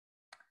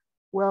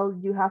 Well,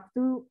 you have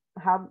to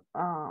have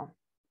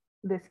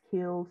the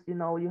skills,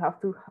 you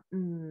have to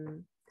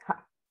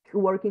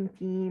work in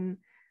team,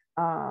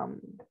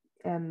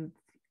 and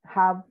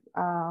have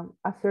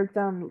a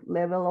certain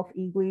level of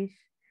English,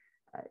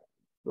 uh,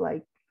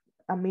 like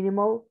a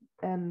minimal,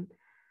 and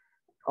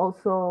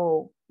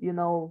also,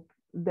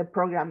 the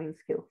programming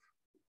skills.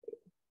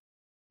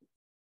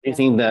 Do you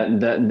think that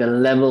the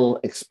level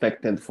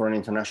expected for an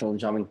international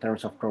job in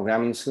terms of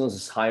programming skills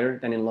is higher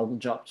than in local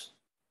jobs?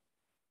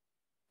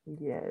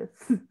 Yes.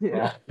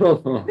 Yeah.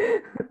 Yeah.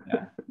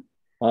 Yeah.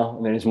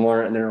 Well, there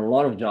are a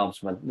lot of jobs,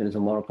 but there's a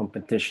lot of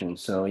competition.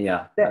 So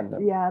yeah.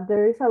 Yeah,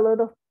 there is a lot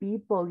of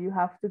people you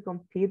have to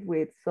compete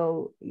with.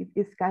 So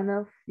it's kind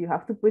of, you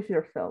have to push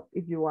yourself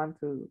if you want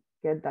to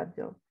get that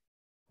job.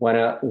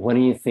 What do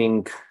you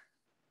think?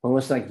 What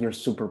was like your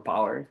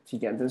superpower to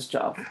get this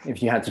job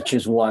if you had to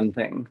choose one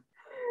thing?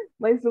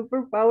 My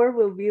superpower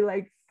will be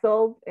like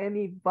solve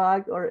any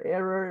bug or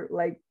error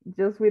like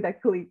just with a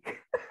click.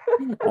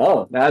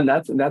 Oh,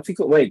 that's a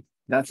good wait.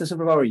 That's a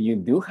superpower you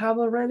do have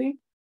already?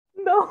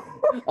 No.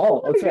 Oh,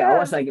 Oh my okay. I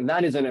was God. like,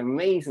 that is an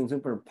amazing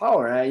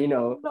superpower.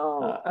 No,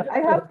 I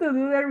have to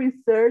do the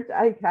research.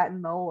 I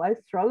can't know. I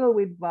struggle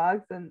with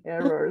bugs and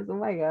errors. Oh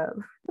my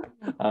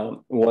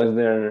God. Was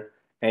there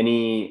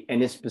any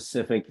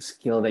specific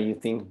skill that you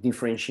think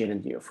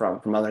differentiated you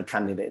from other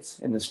candidates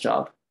in this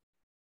job?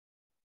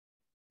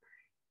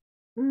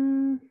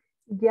 Mm,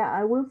 yeah,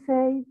 I will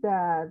say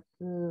that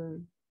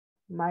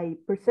my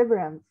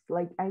perseverance,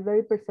 like I'm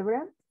very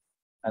perseverant.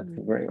 That's a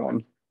Mm, great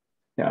one.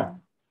 Yeah. yeah.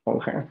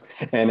 Okay.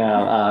 And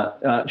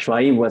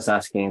Shuai was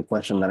asking a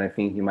question that I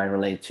think you might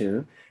relate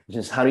to, which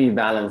is how do you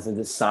balance the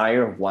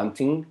desire of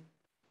wanting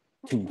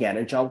to get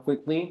a job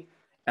quickly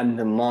and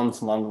the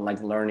months long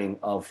like learning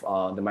of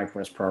the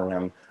Microverse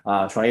program?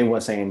 Shuai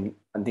was saying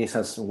this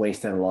has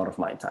wasted a lot of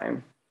my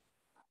time.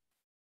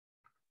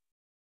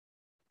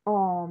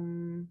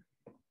 Um,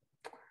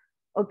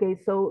 okay,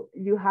 so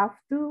you have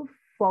to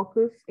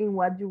focus in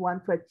what you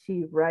want to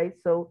achieve, right?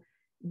 So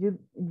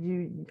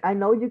I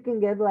know you can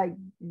get like,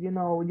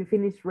 you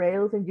finish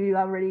rails and you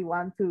already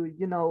want to,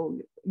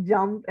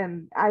 jump,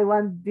 and I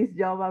want this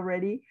job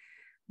already,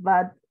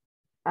 but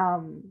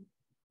um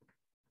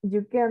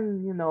you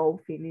can,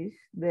 finish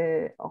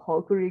the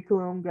whole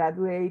curriculum,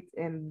 graduate,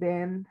 and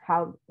then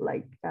have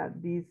like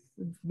this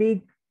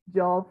big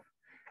job.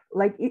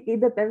 Like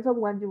it depends on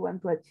what you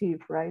want to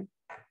achieve, right?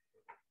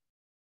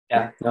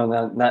 Yeah,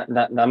 no,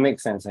 that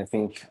makes sense. I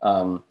think,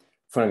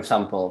 for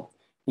example,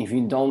 if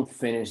you don't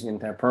finish the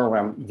entire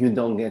program, you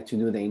don't get to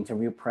do the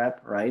interview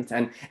prep, right?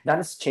 And that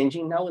is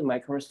changing now with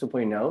Microverse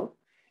 2.0.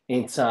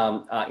 It's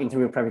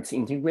interview prep. It's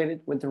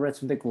integrated with the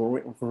rest of the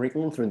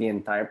curriculum through the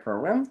entire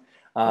program.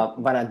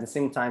 But at the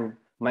same time,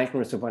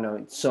 Microverse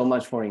 2.0 it's so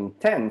much more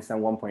intense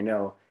than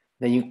 1.0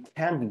 that you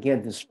can't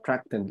get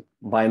distracted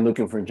by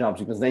looking for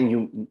jobs because then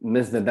you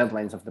miss the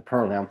deadlines of the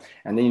program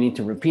and then you need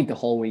to repeat the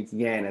whole week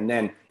again and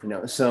then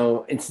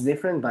so it's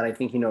different. But I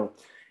think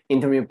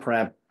interview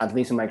prep, at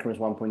least in Microverse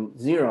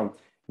 1.0,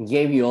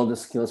 gave you all the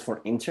skills for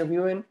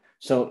interviewing.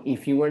 So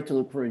if you were to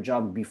look for a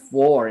job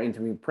before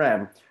interview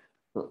prep,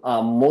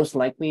 most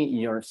likely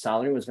your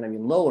salary was going to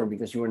be lower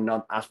because you were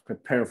not as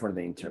prepared for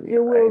the interview,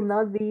 You will right?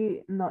 not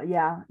be, no,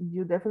 yeah,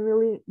 you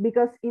definitely,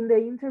 because in the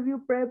interview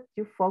prep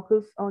you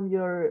focus on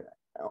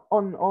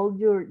all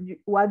your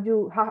what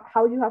you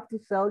how you have to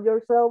sell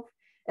yourself,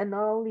 and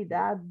not only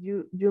that,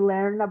 you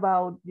learn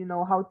about,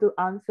 how to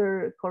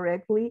answer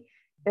correctly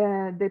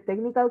the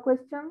technical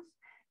questions,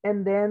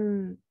 and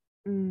then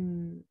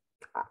mm,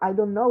 I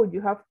don't know,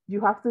 you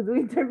have to do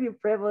interview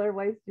prep,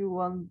 otherwise you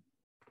won't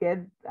get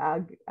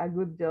a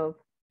good job,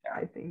 Yeah,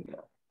 I think.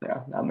 yeah, yeah,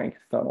 that makes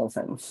total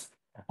sense.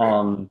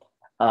 Um,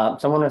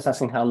 Someone was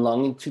asking how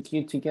long it took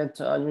you to get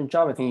your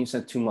job. I think you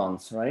said 2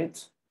 months, right?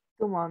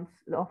 2 months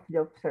of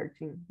job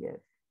searching, yes.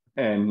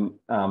 And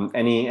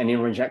any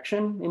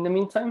rejection in the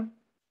meantime?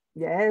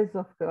 Yes,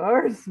 of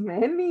course,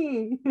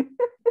 many.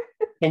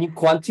 Can you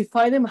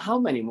quantify them? How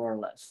many, more or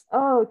less?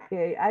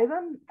 Okay,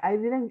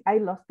 I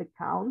lost the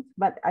count,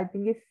 but I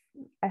think it's,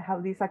 I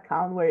have this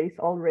account where it's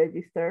all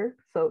registered,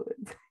 so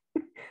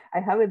I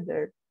have it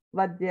there.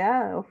 But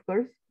yeah, of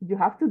course, you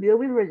have to deal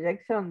with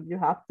rejection. You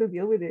have to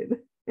deal with it.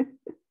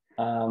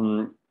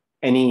 Um,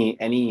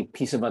 any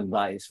piece of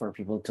advice for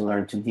people to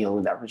learn to deal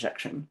with that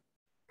rejection?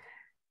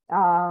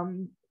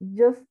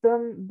 Just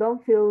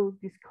don't feel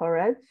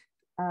discouraged.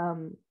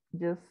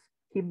 Just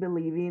keep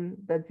believing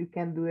that you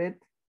can do it,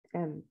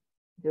 and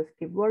just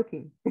keep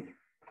working.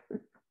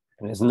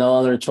 There's no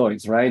other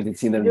choice, right?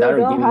 It's either that You or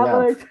don't giving have up.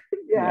 other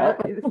Yeah,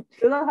 you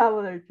don't have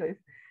other choice.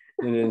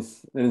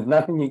 There's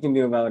nothing you can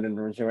do about a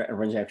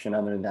rejection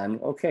other than,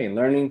 okay,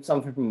 learning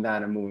something from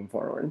that and moving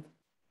forward.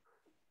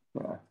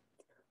 Yeah.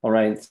 All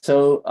right.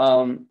 So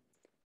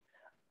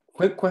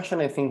quick question,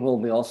 I think will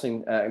be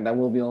also that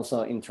will be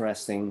also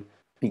interesting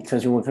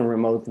because you're working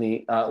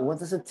remotely. What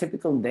does a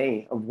typical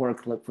day of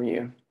work look for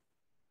you?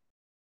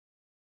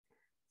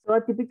 So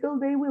a typical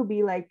day will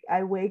be like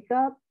I wake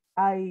up,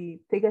 I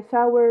take a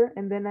shower,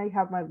 and then I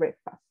have my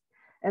breakfast.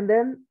 And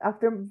then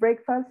after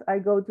breakfast, I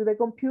go to the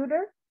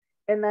computer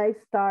and I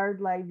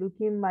start like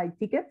looking my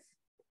tickets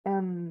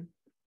and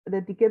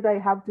the ticket I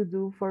have to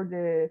do for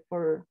the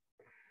for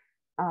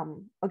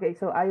okay,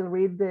 so I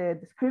read the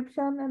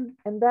description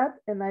and that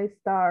and I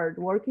start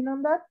working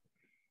on that.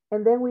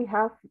 And then we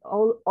have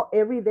all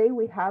every day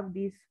we have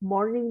these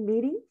morning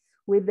meetings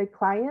with the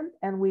client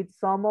and with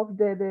some of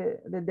the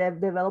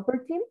developer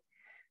team,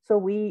 so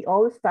we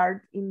all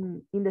start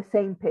in the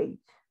same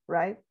page,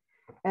 right?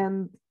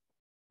 And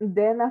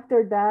then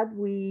after that,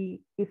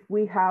 we if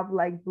we have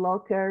like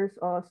blockers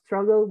or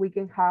struggle, we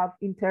can have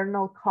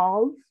internal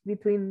calls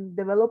between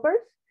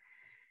developers,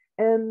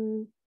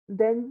 and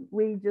then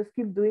we just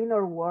keep doing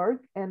our work.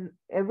 And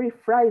every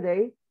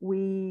Friday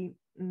we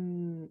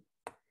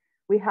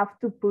have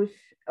to push,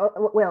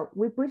 well,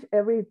 we push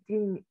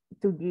everything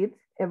to Git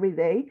every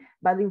day,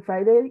 but in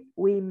Friday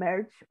we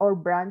merge our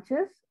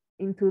branches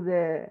into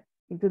the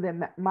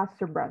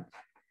master branch,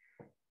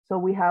 so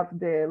we have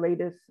the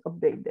latest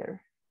update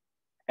there.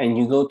 And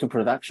you go to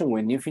production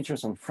with new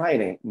features on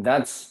Friday.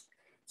 That's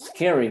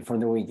scary for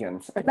the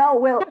weekends. No,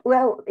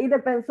 well, it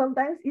depends.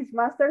 Sometimes it's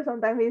master,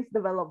 sometimes it's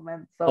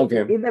development. So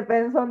okay, it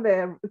depends on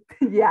the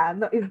yeah.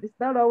 No, it's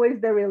not always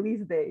the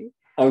release day.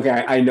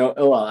 okay, I know.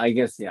 Well, I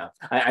guess yeah.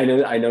 I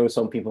know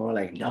some people are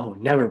like, no,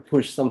 never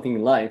push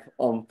something live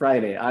on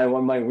Friday. I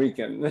want my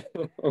weekend.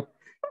 Oh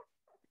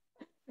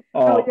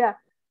Oh, yeah,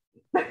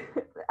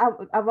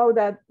 about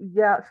that.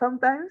 Yeah,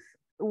 sometimes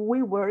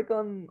we work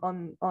on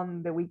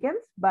the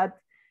weekends, but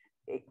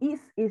is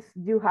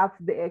you have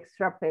the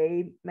extra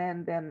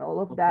payment and all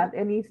of okay. that,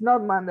 and it's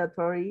not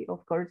mandatory.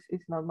 Of course,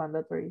 it's not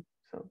mandatory.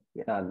 So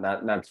yeah,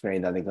 That's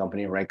great that the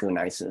company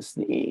recognizes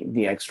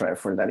the extra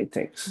effort that it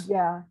takes.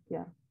 yeah,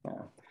 yeah.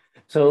 Yeah.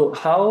 So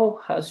how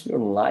has your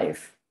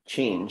life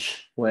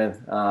changed with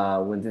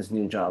this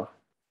new job?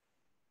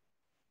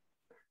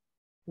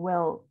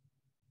 Well,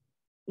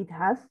 it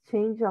has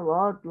changed a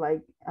lot.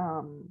 Like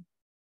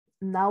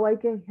now I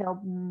can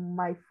help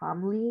my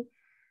family.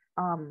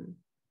 Um,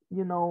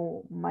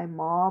 my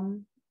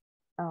mom,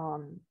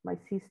 my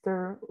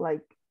sister.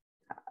 Like,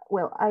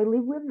 well, I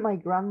live with my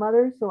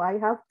grandmother, so I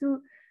have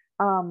to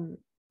um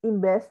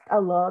invest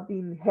a lot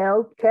in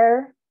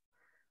healthcare.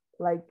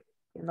 Like,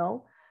 you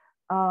know,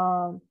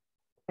 um,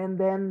 and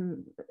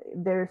then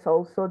there's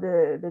also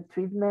the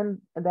treatment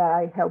that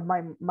I help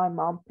my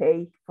mom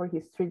pay for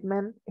his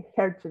treatment,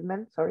 her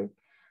treatment. Sorry,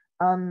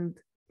 and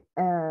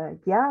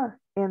yeah,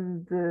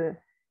 and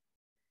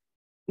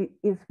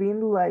it's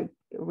been like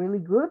really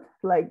good,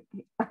 like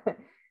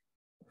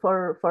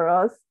for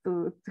us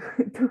to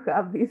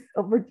have this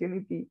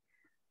opportunity.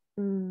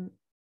 Mm,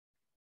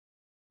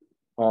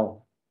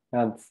 Well,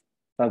 that's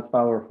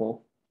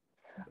powerful.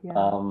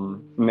 yeah,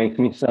 Makes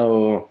me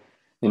so,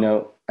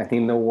 I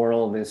think the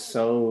world is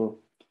so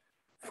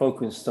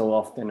focused so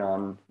often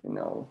on,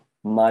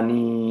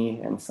 money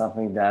and stuff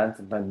like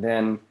that. But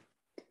then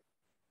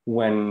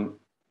when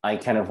I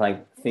kind of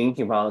like think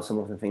about some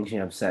of the things you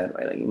have said,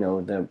 right?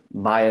 Like, the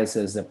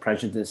biases, the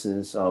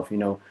prejudices of,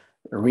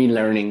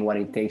 relearning what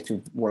it takes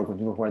to work with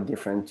people who are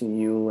different to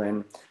you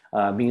and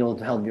being able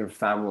to help your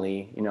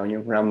family,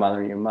 your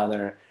grandmother, your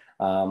mother.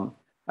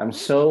 I'm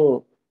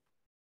so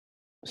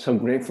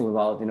grateful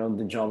about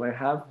the job I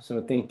have.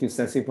 So thank you,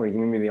 Ceci, for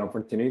giving me the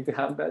opportunity to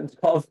have that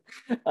job.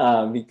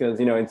 Because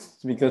it's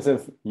because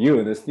of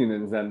you, the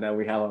students, that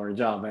we have our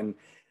job, and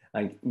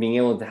like being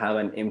able to have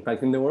an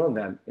impact in the world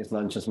that is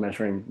not just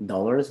measuring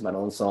dollars, but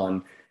also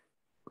on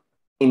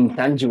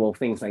intangible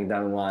things like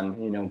that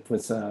one.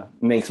 Puts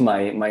makes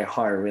my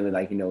heart really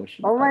like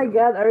oh my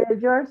God, Ariel,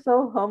 you're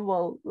so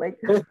humble. Like,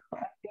 I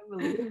can't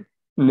believe it.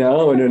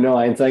 no.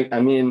 It's like, I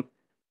mean,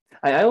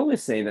 I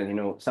always say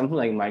that, something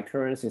like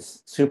Microverse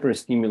is super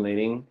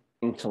stimulating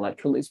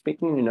intellectually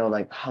speaking,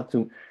 like how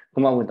to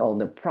come up with all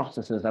the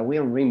processes that we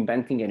are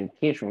reinventing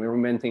education. We're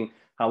reinventing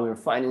how we're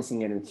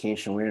financing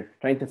education. We're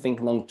trying to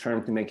think long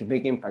term to make a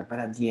big impact. But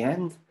at the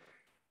end,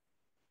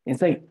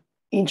 it's like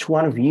each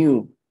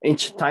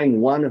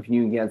time one of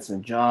you gets a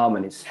job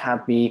and is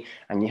happy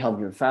and you help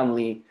your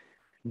family,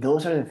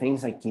 those are the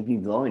things that keep you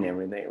going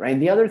every day, right?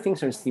 The other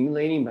things are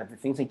stimulating, but the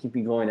things that keep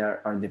you going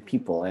are the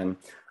people. And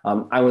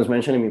I was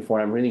mentioning before,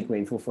 I'm really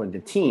grateful for the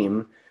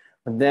team,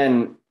 but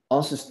then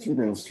also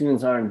students.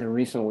 Students are the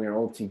reason we're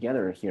all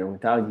together here.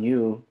 Without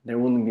you, there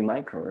wouldn't be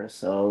Microverse.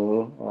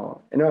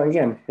 So,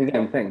 again,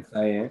 thanks.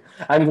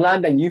 I'm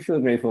glad that you feel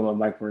grateful about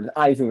Microverse.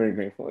 I feel very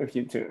grateful if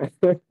you too.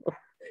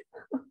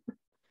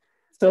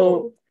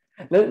 So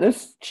Oh,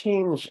 let's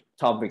change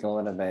topic a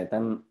little bit.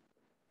 And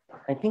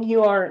I think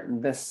you are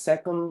the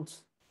second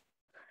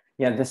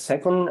Yeah, the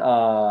second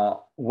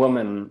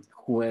woman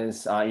who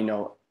is,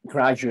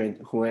 graduate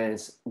who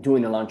is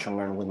doing a lunch and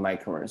learn with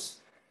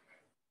Microverse.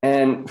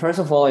 And first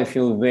of all, I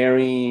feel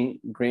very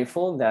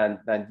grateful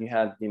that you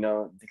had,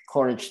 the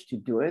courage to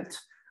do it.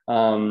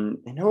 I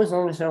know it's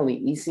not necessarily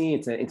easy.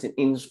 It's an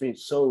industry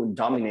so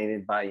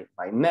dominated by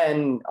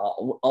men,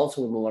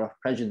 also with a lot of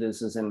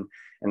prejudices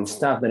and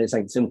stuff that is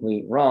like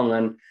simply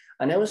wrong.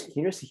 And I was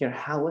curious to hear,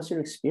 how was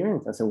your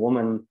experience as a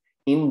woman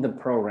in the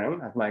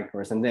program at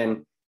Microverse and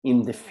then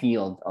in the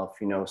field of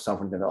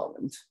software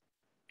development?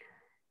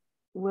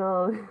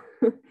 Well,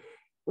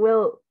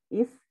 well,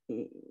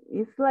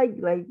 it's like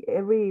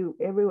every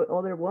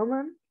other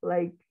woman.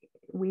 Like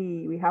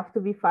we have to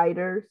be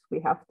fighters.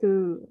 We have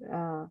to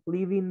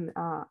live in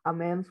a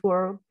man's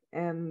world,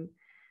 and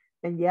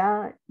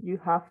yeah, you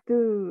have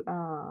to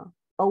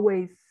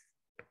always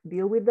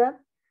deal with that.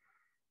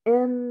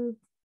 And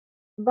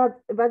but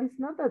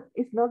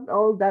it's not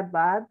all that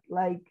bad.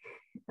 Like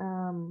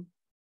um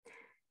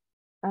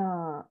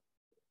uh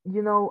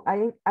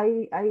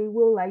I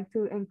will like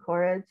to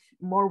encourage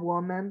more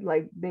women.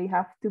 Like they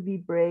have to be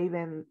brave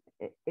and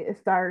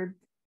start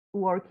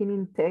working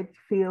in tech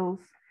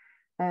fields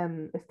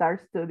and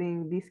start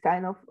studying this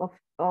kind of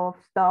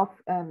stuff.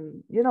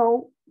 And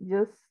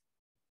just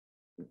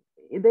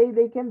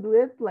they can do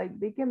it. Like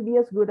they can be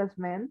as good as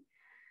men.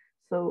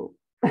 So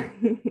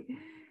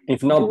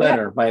If not we have,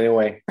 better, by the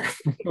way.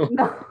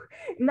 no,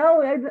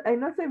 no, I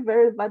not say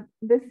better, but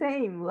the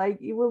same.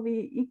 Like it will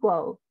be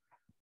equal.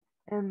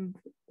 And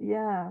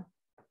yeah,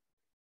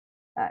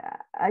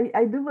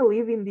 I do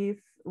believe in this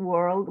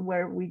world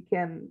where we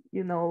can,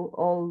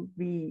 all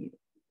be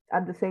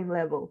at the same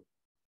level.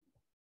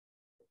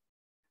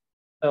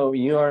 So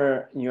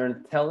you're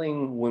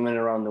telling women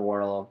around the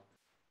world,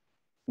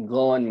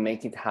 go and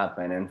make it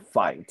happen and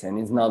fight. And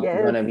it's not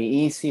Yes, gonna be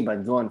easy,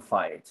 but go and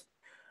fight.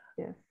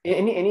 yes.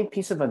 Any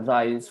piece of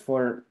advice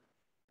for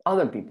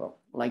other people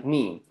like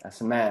me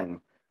as a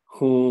man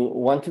who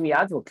want to be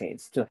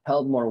advocates to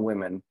help more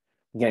women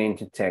get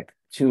into tech,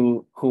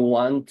 to who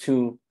want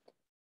to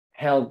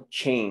help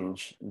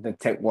change the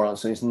tech world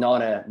so it's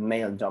not a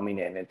male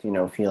dominated,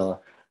 field.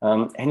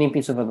 Any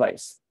piece of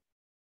advice?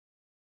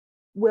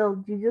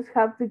 Well, you just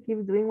have to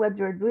keep doing what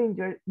you're doing.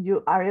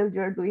 Ariel,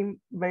 you're doing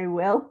very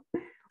well.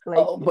 Like,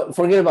 Oh, but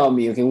forget about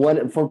me. Okay,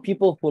 what for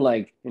people who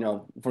like,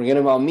 forget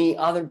about me.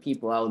 Other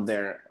people out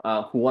there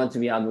who want to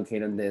be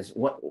advocate on this.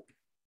 What is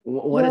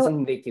well,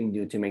 something they can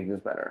do to make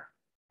this better?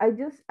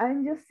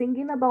 I'm just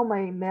thinking about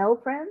my male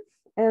friends,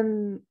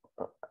 and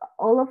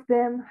all of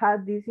them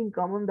had this in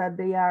common, that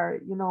they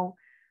are,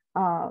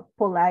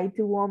 polite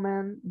to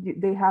women.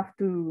 They have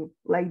to,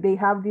 like, they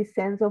have this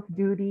sense of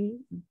duty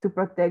to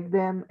protect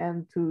them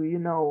and to,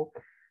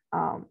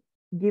 um,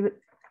 give it,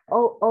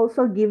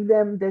 also give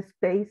them the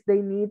space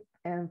they need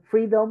and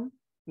freedom.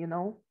 You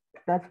know,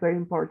 that's very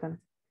important.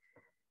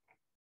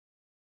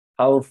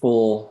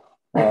 Powerful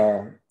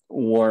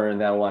word,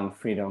 that one,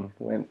 freedom,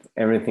 with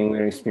everything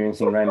we're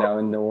experiencing right now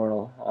in the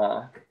world.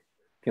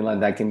 Feel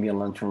like that can be a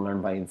lunch and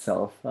learn by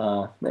itself.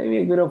 Maybe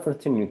a good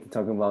opportunity to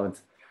talk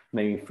about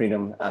maybe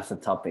freedom as a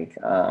topic.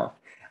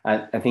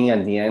 I think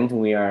at the end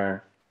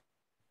we're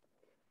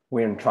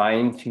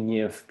trying to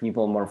give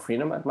people more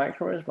freedom at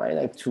Microverse, right?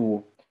 Like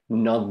to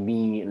not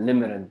be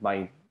limited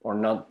by, or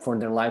not for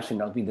their lives to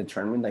not be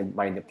determined like,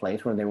 by the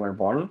place where they were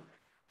born.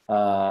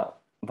 Uh,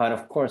 but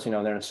of course,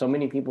 there are so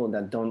many people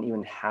that don't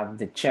even have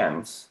the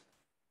chance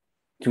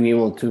to be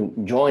able to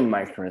join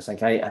Microverse.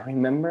 Like I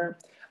remember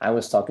I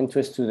was talking to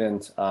a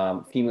student,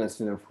 female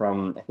student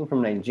from, I think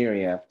from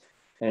Nigeria,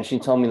 and she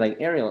told me like,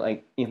 Ariel,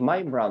 like if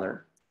my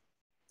brother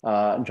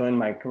joined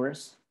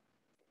Microverse,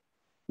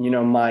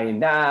 my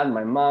dad,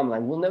 my mom,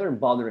 like will never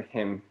bother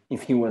him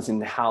if he was in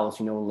the house,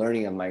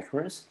 learning at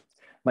Microverse.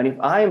 But if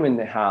I'm in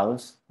the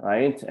house,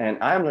 right, and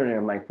I'm learning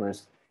at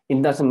Microverse,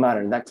 it doesn't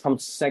matter. That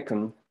comes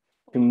second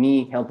to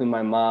me helping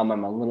my mom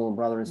and my little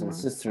brothers and Mm,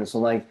 sisters. So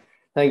like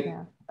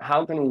yeah.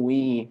 how can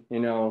we,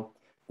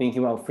 think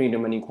about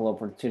freedom and equal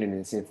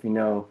opportunities if,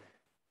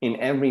 in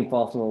every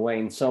possible way,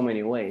 in so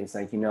many ways,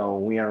 like, we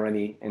are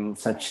already in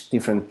such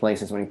different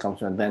places when it comes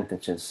to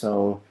advantages.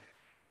 So,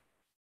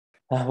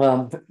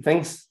 well,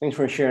 thanks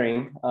for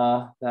sharing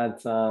that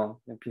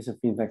piece of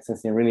feedback,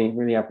 Ceci. I really,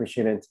 really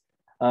appreciate it.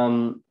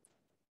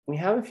 We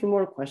have a few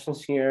more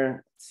questions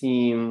here.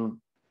 See,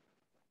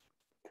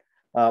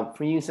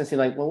 for you, Ceci,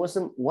 like, what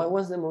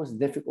was the most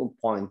difficult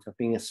point of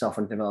being a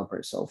software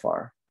developer so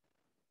far?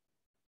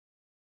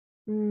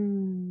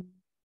 Mm,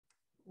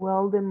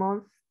 well, the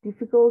most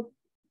difficult,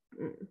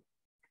 mm,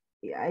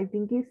 yeah, I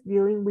think, is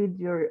dealing with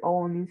your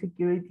own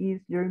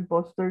insecurities, your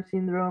imposter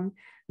syndrome,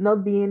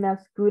 not being as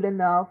good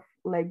enough.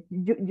 Like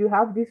you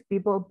have these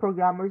people,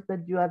 programmers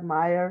that you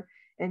admire,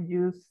 and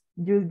you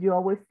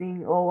always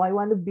think, oh, I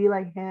want to be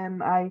like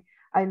him.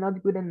 I'm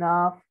not good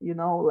enough.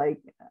 Like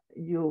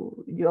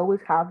you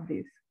always have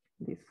this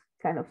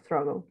kind of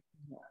struggle.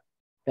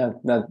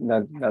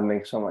 That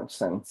makes so much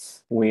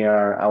sense. We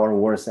are our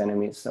worst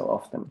enemies so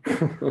often.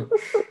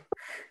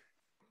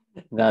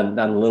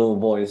 that little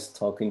voice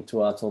talking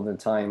to us all the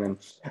time. And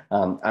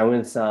I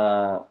was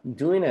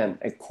doing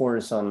a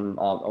course on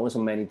also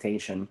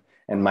meditation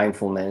and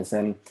mindfulness,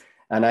 and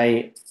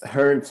I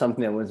heard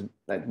something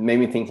that made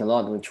me think a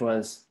lot, which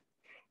was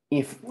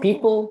if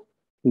people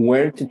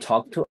were to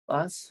talk to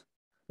us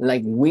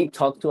like we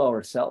talk to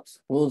ourselves,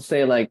 we'll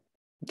say like,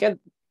 "Get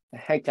the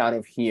heck out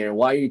of here!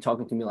 Why are you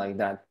talking to me like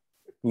that?"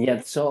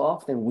 Yet so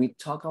often we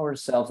talk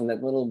ourselves, and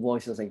that little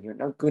voice is like, "You're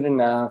not good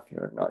enough.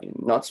 You're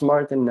not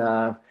smart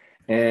enough."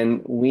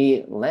 And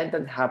we let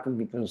that happen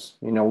because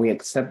we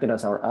accept it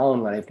as our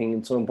own. But I think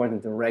it's so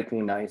important to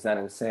recognize that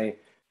and say,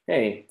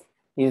 "Hey,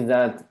 is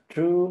that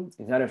true?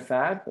 Is that a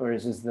fact, or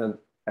is this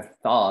a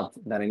thought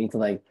that I need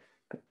to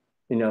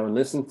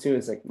listen to?"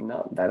 It's like,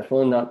 no, that's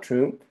really not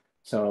true.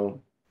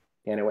 So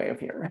get away of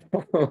here.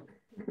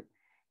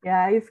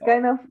 Yeah, it's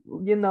kind of,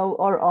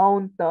 our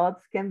own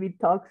thoughts can be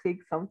toxic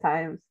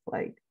sometimes,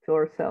 like to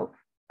ourselves.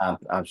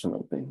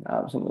 Absolutely,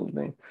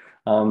 absolutely.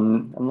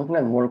 I'm looking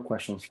at more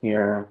questions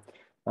here.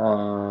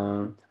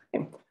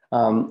 Okay.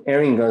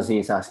 Erin Guzzi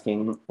is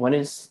asking, what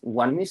is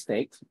one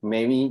mistake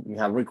maybe you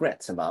have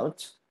regrets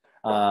about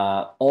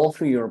all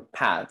through your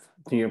path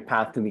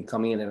to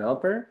becoming a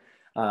developer,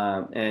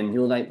 and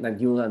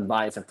you'll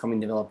advise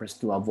upcoming developers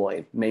to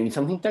avoid? Maybe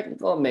something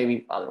technical,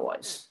 maybe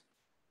otherwise,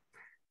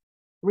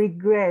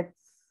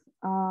 Regrets.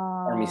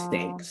 or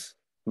mistakes.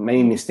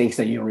 Maybe mistakes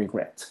that you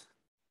regret.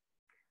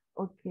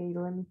 Okay,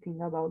 let me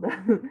think about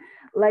that.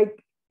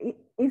 Like,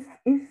 it's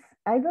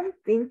I don't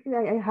think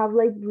I have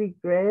like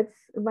regrets.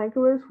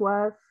 Microverse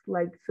was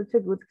like such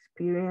a good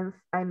experience.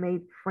 I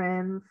made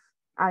friends.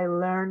 I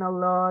learned a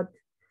lot.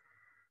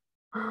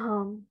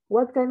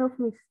 What kind of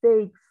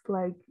mistakes?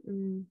 Like,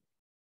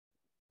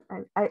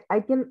 I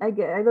get, I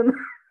don't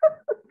know.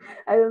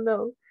 I don't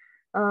know.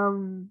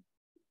 Um,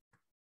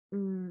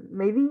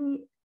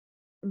 Maybe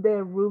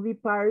the Ruby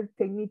part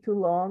take me too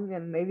long,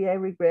 and maybe I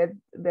regret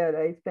that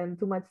I spent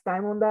too much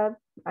time on that.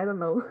 I don't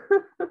know.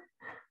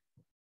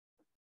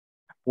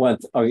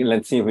 What? Okay,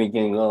 let's see if we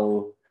can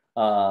go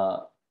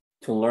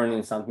to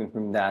learning something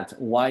from that.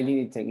 Why did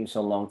it take you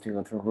so long to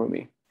go through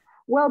Ruby?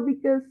 Well,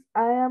 because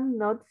I am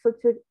not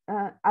such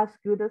a as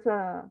good as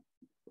a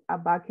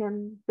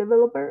backend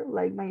developer.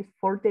 Like my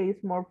forte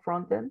is more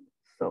front end.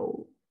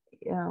 So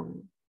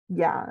um,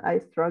 yeah, I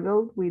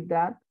struggled with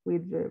that,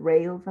 with the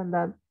Rails and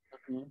that.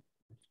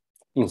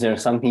 Is there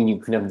something you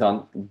could have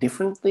done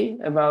differently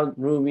about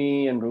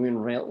Ruby and Ruby on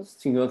Rails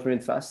to go through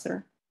it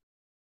faster?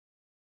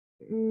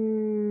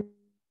 Mm,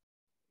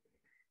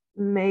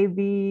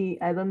 Maybe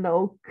I don't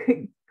know,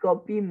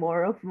 copy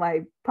more of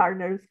my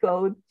partner's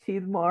code,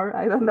 cheat more.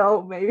 I don't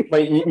know, maybe.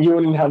 But you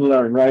wouldn't have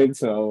learned, right?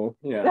 So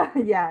yeah.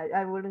 Yeah,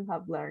 I wouldn't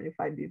have learned if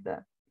I did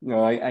that.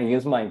 No, I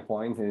guess my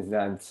point is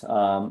that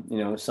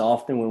so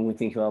often when we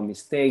think about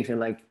mistakes, you're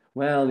like,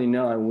 well,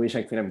 I wish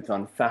I could have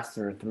gone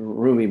faster through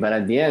Ruby, but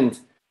at the end,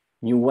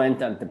 you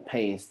went at the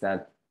pace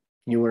that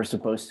you were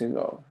supposed to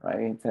go,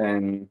 right?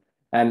 And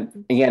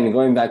again,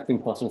 going back to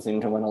imposter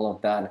syndrome and all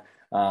of that,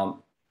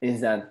 is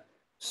that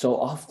so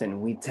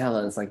often we tell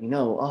us like,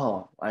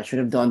 oh, I should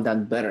have done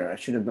that better. I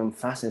should have done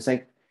faster. It's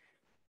like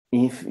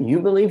if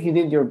you believe you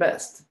did your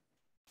best,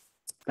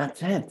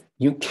 that's it.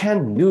 You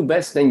can't do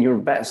best than your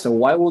best. So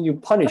why will you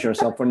punish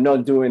yourself for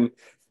not doing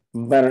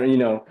better?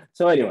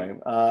 So anyway,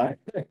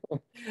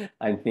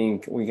 I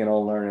think we can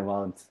all learn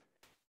about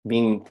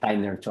being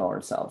kinder to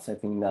ourselves. I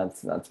think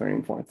that's very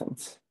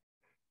important.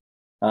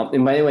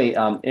 And by the way,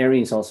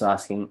 Ari is also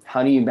asking,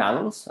 how do you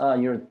balance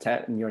your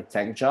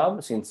tech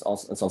job, since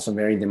it's also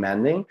very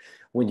demanding,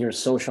 with your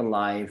social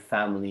life,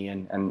 family,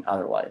 and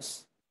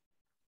otherwise?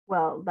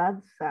 Well,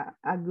 that's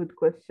a good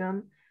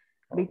question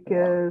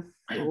because,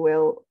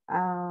 well,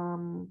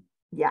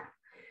 yeah,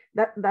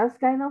 that's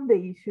kind of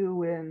the issue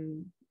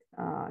when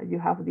you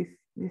have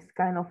this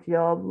kind of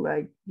job.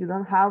 Like you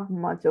don't have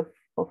much of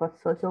a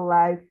social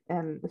life,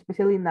 and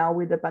especially now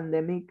with the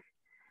pandemic.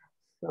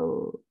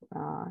 So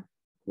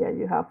yeah,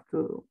 you have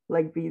to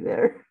like be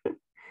there.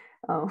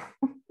 uh,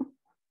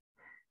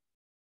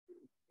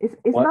 it's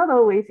What not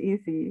always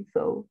easy.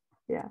 So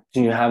yeah.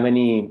 do you have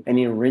any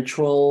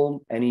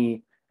ritual,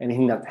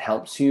 anything that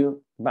helps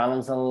you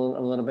balance a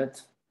little bit?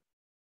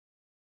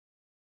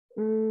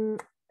 Mm,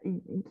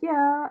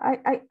 yeah,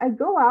 I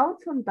go out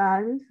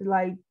sometimes,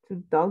 like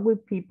to talk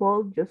with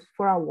people just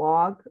for a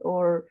walk,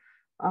 or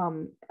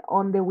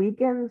on the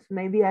weekends,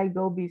 maybe I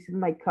go visit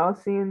my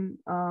cousin.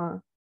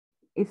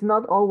 It's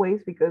not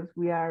always because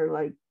we are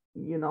like,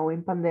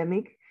 in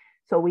pandemic,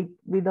 so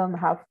we don't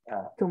have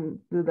Yeah. to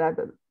do that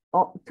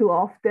too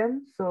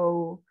often.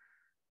 So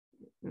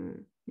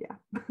yeah.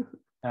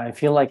 I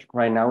feel like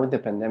right now with the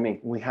pandemic,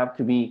 we have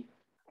to be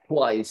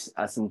twice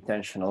as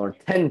intentional or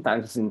 10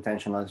 times as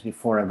intentional as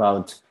before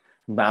about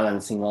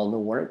balancing all the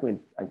work with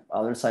like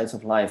other sides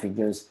of life,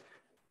 because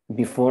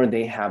before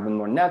they happen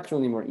more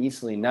naturally, more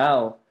easily.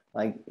 Now,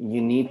 like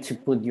you need to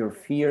put your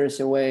fears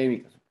away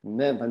because of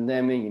the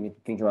pandemic. You need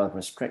to think about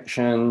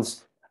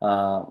restrictions,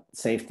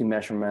 safety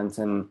measurements,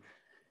 and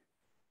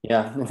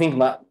yeah, I think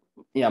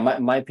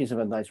my piece of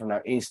advice right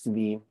now is to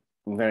be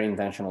very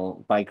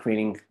intentional by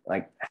creating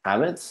like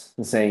habits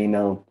to say,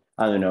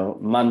 I don't know,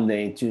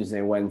 Monday,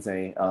 Tuesday,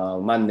 Wednesday,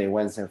 Monday,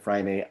 Wednesday,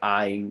 Friday,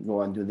 I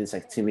go and do this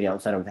activity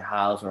outside of the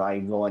house, or I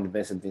go and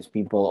visit these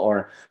people.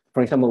 Or,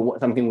 for example,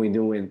 something we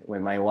do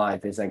with my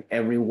wife is like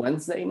every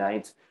Wednesday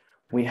night,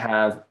 we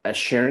have a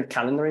shared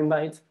calendar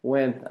invite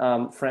with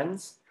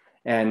friends.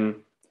 And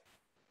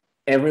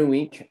every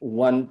week,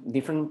 one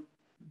different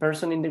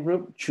person in the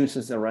group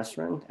chooses a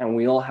restaurant, and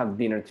we all have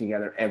dinner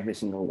together every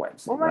single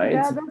Wednesday, Oh my right?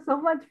 God, that's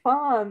so much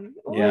fun.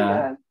 Oh my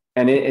Yeah. God.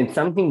 And it's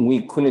something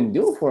we couldn't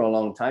do for a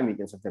long time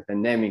because of the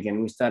pandemic.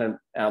 And we started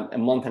a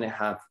month and a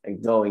half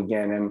ago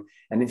again.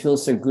 And it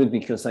feels so good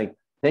because like,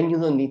 then you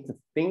don't need to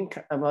think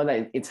about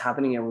it. It's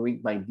happening every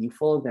week by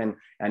default, and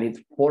it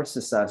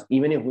forces us,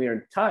 even if we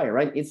are tired,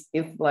 right? It's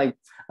like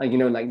like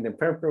the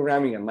pair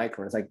programming and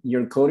micro. It's like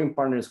your coding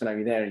partner is gonna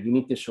be there. You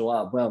need to show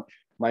up. Well,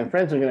 my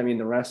friends are gonna be in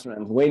the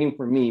restaurant waiting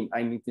for me.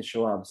 I need to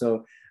show up.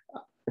 So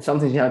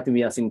sometimes you have to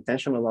be as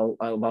intentional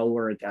about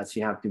work as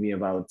you have to be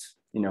about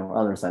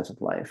other sides of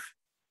life.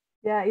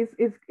 Yeah,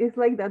 it's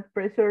like that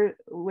pressure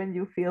when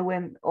you feel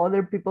when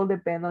other people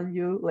depend on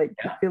you, like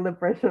you Yeah. feel the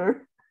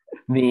pressure.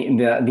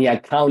 The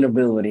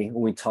accountability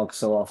we talk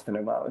so often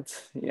about.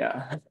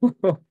 Yeah.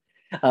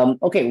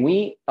 Okay,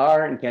 we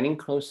are getting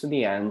close to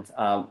the end.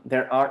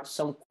 There are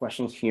some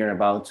questions here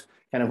about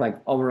kind of like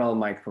overall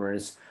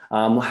Microverse.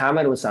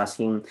 Mohammed was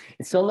asking,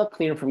 it's still not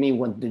clear for me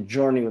what the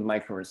journey with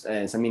Microverse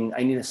is. I mean,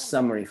 I need a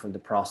summary for the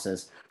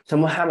process. So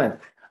Mohammed,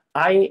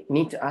 I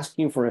need to ask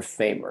you for a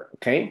favor,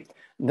 okay?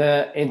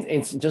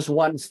 It's just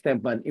one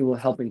step, but it will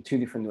help in two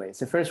different ways.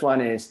 The first one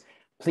is,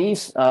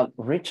 please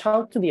reach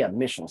out to the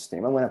admissions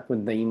team. I'm going to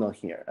put the email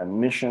here,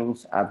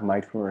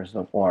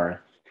 admissions@microverse.org.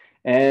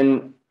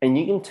 And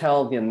you can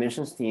tell the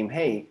admissions team,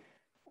 hey,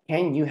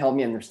 can you help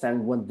me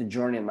understand what the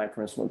journey in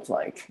Microverse looks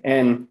like?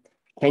 And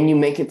can you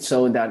make it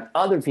so that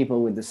other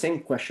people with the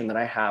same question that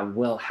I have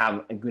will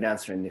have a good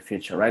answer in the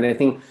future, right? I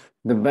think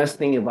the best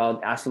thing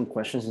about asking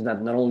questions is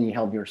that not only you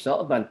help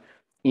yourself, but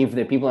if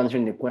the people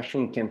answering the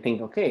question can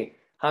think, okay,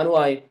 how do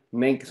I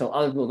make so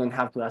other people don't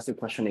have to ask the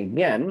question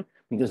again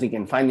because they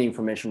can find the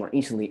information more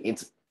easily?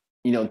 It's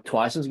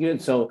twice as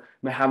good. So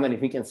Mohammed,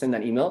 if you can send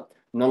that email,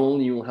 not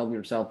only you will help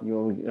yourself,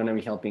 you're going to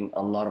be helping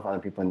a lot of other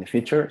people in the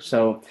future.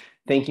 So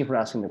thank you for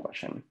asking the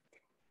question.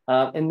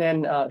 And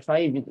then,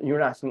 Shai,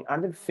 you're asking, are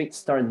there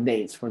fixed start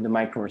dates for the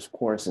Microverse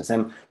courses?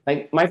 And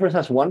like Microverse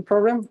has one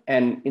program,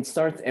 and it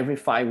starts every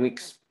 5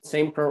 weeks,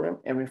 same program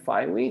every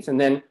 5 weeks. And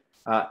then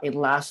it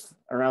lasts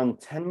around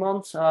 10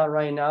 months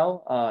right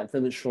now. It's a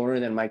little shorter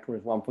than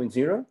Microverse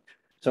 1.0.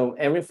 So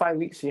every 5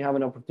 weeks, you have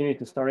an opportunity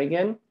to start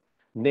again.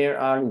 There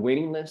are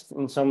waiting lists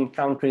in some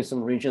countries,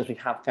 some regions. We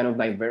have kind of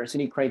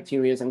diversity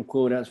criteria and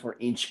quotas for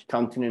each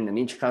continent and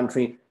each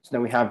country, so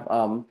that we have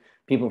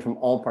people from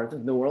all parts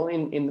of the world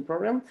in the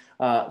program.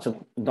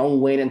 So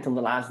don't wait until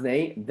the last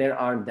day. There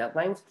are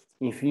deadlines.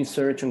 If you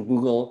search on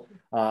Google,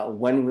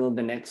 when will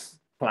the next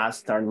class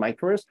start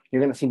Microverse, you're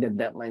going to see the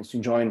deadlines to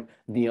join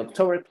the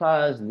October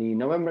class, the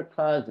November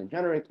class, the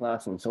January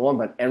class, and so on.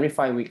 But every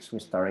 5 weeks, we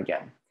start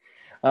again.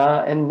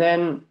 And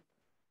then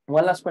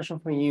one last question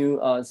for you,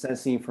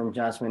 Ceci, from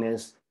Jasmine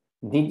is,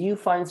 did you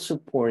find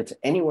support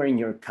anywhere in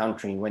your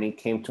country when it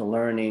came to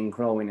learning,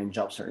 growing, and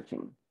job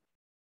searching?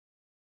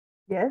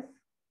 Yes,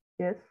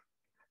 yes.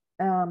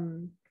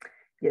 Um,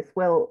 yes,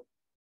 well,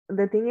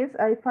 the thing is,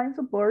 I find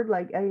support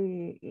like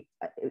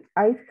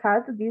I've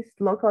had this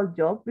local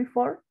job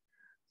before,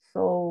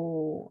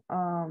 so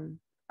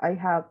I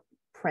have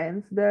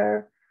friends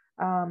there.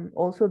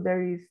 Also,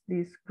 there is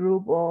this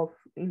group of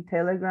in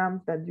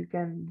Telegram that you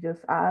can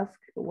just ask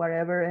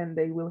whatever, and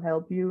they will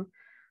help you.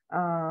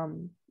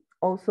 Um,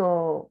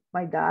 Also,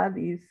 my dad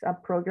is a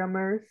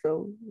programmer,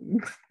 so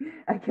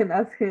I can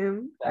ask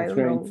him. I That's don't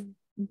great. know.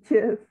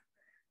 Yes.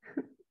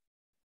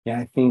 Yeah,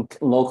 I think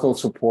local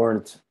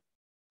support,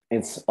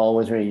 it's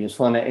always very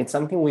useful. And it's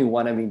something we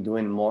want to be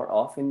doing more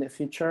of in the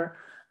future.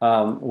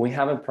 We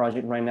have a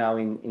project right now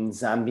in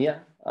Zambia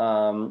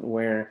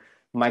where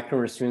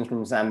micro students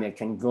from Zambia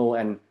can go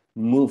and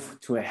move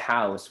to a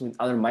house with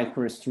other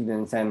micro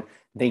students, and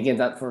they get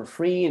that for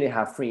free. They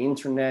have free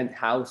internet,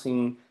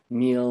 housing,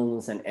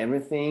 meals, and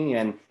everything.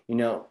 And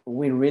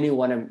we really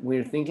want to.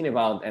 We're thinking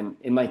about, and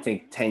it might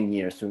take 10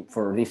 years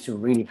for this to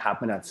really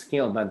happen at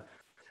scale. But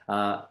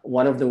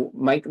one of the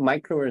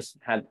Microverse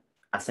had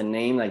as a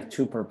name like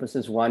two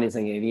purposes. One is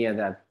the idea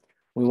that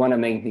we want to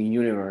make the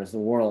universe, the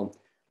world,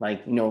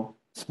 like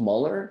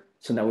smaller,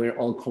 so that we're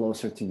all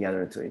closer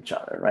together to each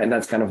other, right?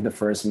 That's kind of the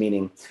first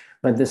meaning.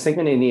 But the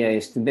second idea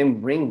is to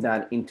then bring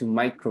that into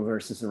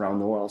microverses around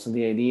the world. So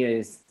the idea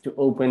is to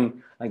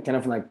open like kind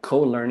of like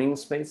co-learning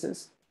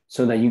spaces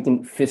so that you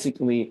can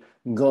physically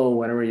go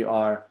wherever you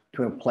are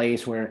to a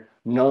place where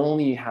not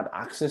only you have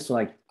access to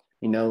like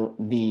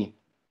the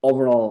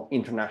overall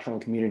international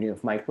community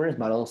of microverse,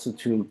 but also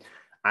to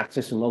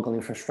access to local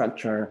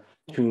infrastructure,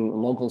 to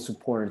local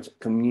support,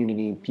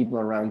 community, people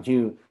around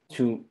you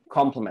to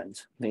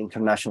complement the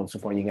international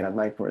support you get at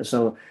Microverse.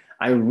 So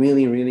I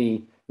really,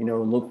 really,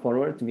 look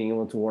forward to being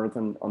able to work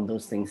on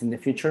those things in the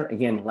future.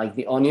 Again, like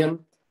the onion,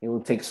 it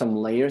will take some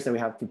layers that we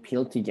have to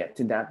peel to get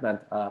to that,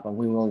 but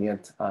we will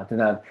get to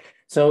that.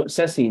 So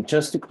Ceci,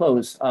 just to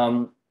close,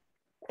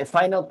 a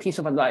final piece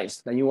of advice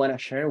that you want to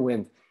share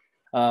with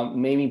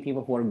maybe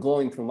people who are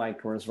going through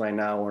Microverse right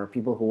now, or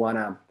people who want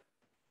to,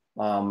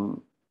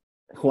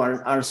 who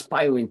are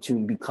aspiring to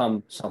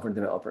become software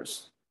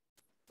developers.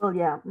 Well,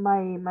 yeah,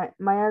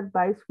 my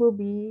advice will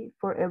be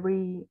for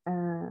every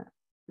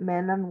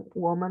man and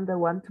woman that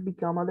want to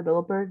become a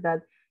developer,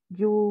 that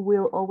you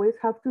will always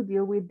have to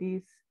deal with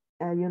this,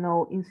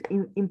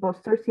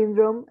 imposter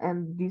syndrome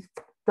and these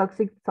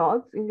toxic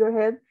thoughts in your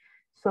head.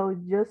 So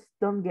just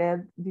don't get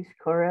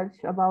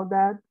discouraged about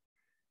that,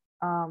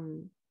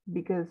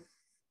 because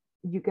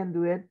you can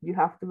do it. You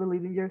have to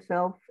believe in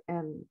yourself,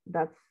 and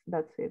that's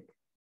it.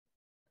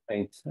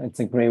 Right. It's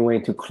a great way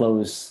to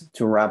close,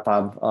 to wrap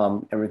up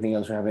everything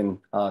else we have been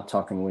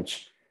talking,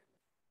 which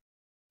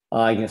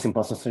I guess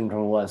imposter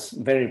syndrome was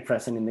very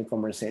present in the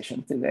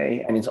conversation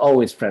today, and it's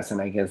always present.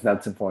 I guess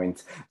that's the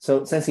point.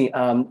 So, Ceci,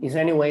 is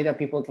there any way that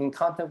people can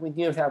contact with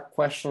you if they have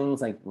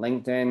questions, like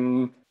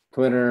LinkedIn,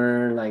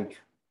 Twitter, like?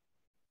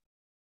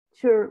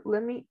 Sure.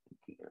 Let me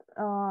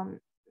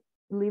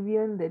leave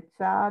you in the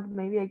chat.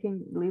 Maybe I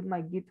can leave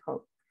my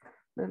GitHub.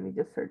 Let me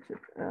just search it.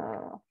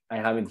 I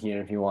have it here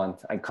if you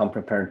want. I come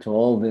prepared to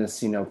all this,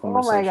 conversations.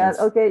 Oh my God.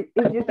 Okay,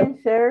 if you can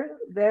share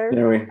there.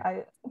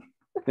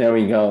 There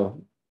we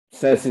go.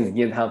 Ceci's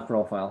GitHub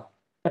profile.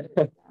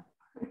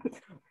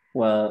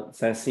 Well,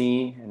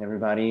 Ceci and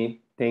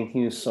everybody, thank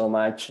you so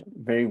much.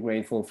 Very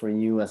grateful for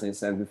you, as I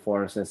said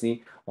before,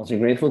 Ceci. Also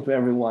grateful to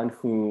everyone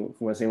who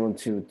was able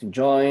to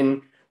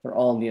join, for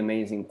all the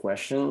amazing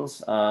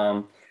questions.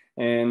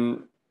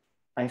 And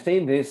I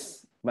say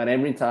this, but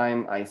every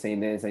time I say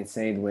this, I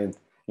say it with,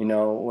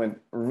 with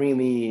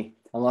really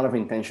a lot of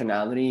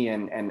intentionality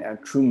and a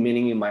true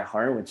meaning in my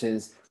heart, which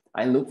is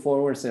I look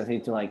forward, Ceci,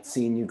 to like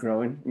seeing you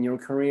grow in your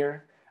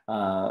career.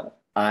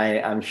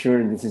 I'm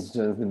sure this is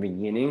just the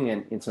beginning,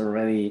 and it's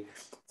already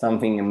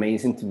something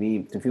amazing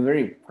to feel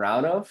very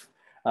proud of.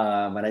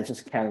 But I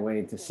just can't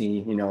wait to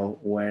see,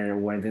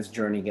 where this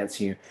journey gets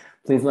you.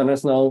 Please let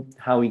us know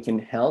how we can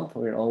help.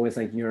 We're always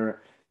like your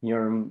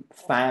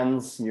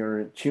fans,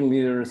 your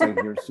cheerleaders,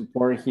 like your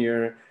support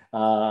here.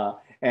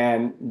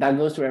 And that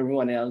goes to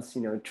everyone else,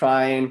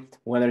 trying,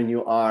 whether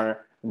you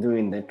are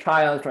doing the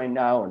trials right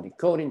now, or the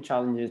coding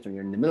challenges, or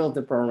you're in the middle of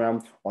the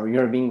program, or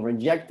you're being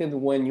rejected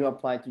when you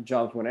apply to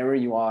jobs, whatever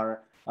you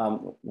are,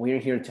 we're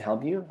here to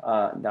help you.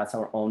 That's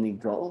our only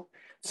goal.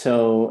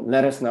 So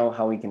let us know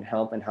how we can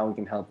help and how we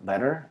can help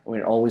better.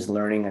 We're always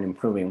learning and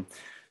improving.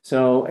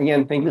 So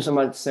again, thank you so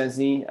much,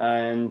 Ceci,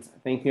 and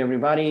thank you,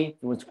 everybody.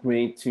 It was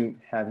great to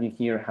have you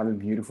here. Have a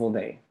beautiful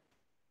day.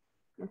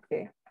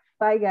 Okay.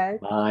 Bye, guys.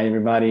 Bye,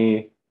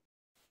 everybody.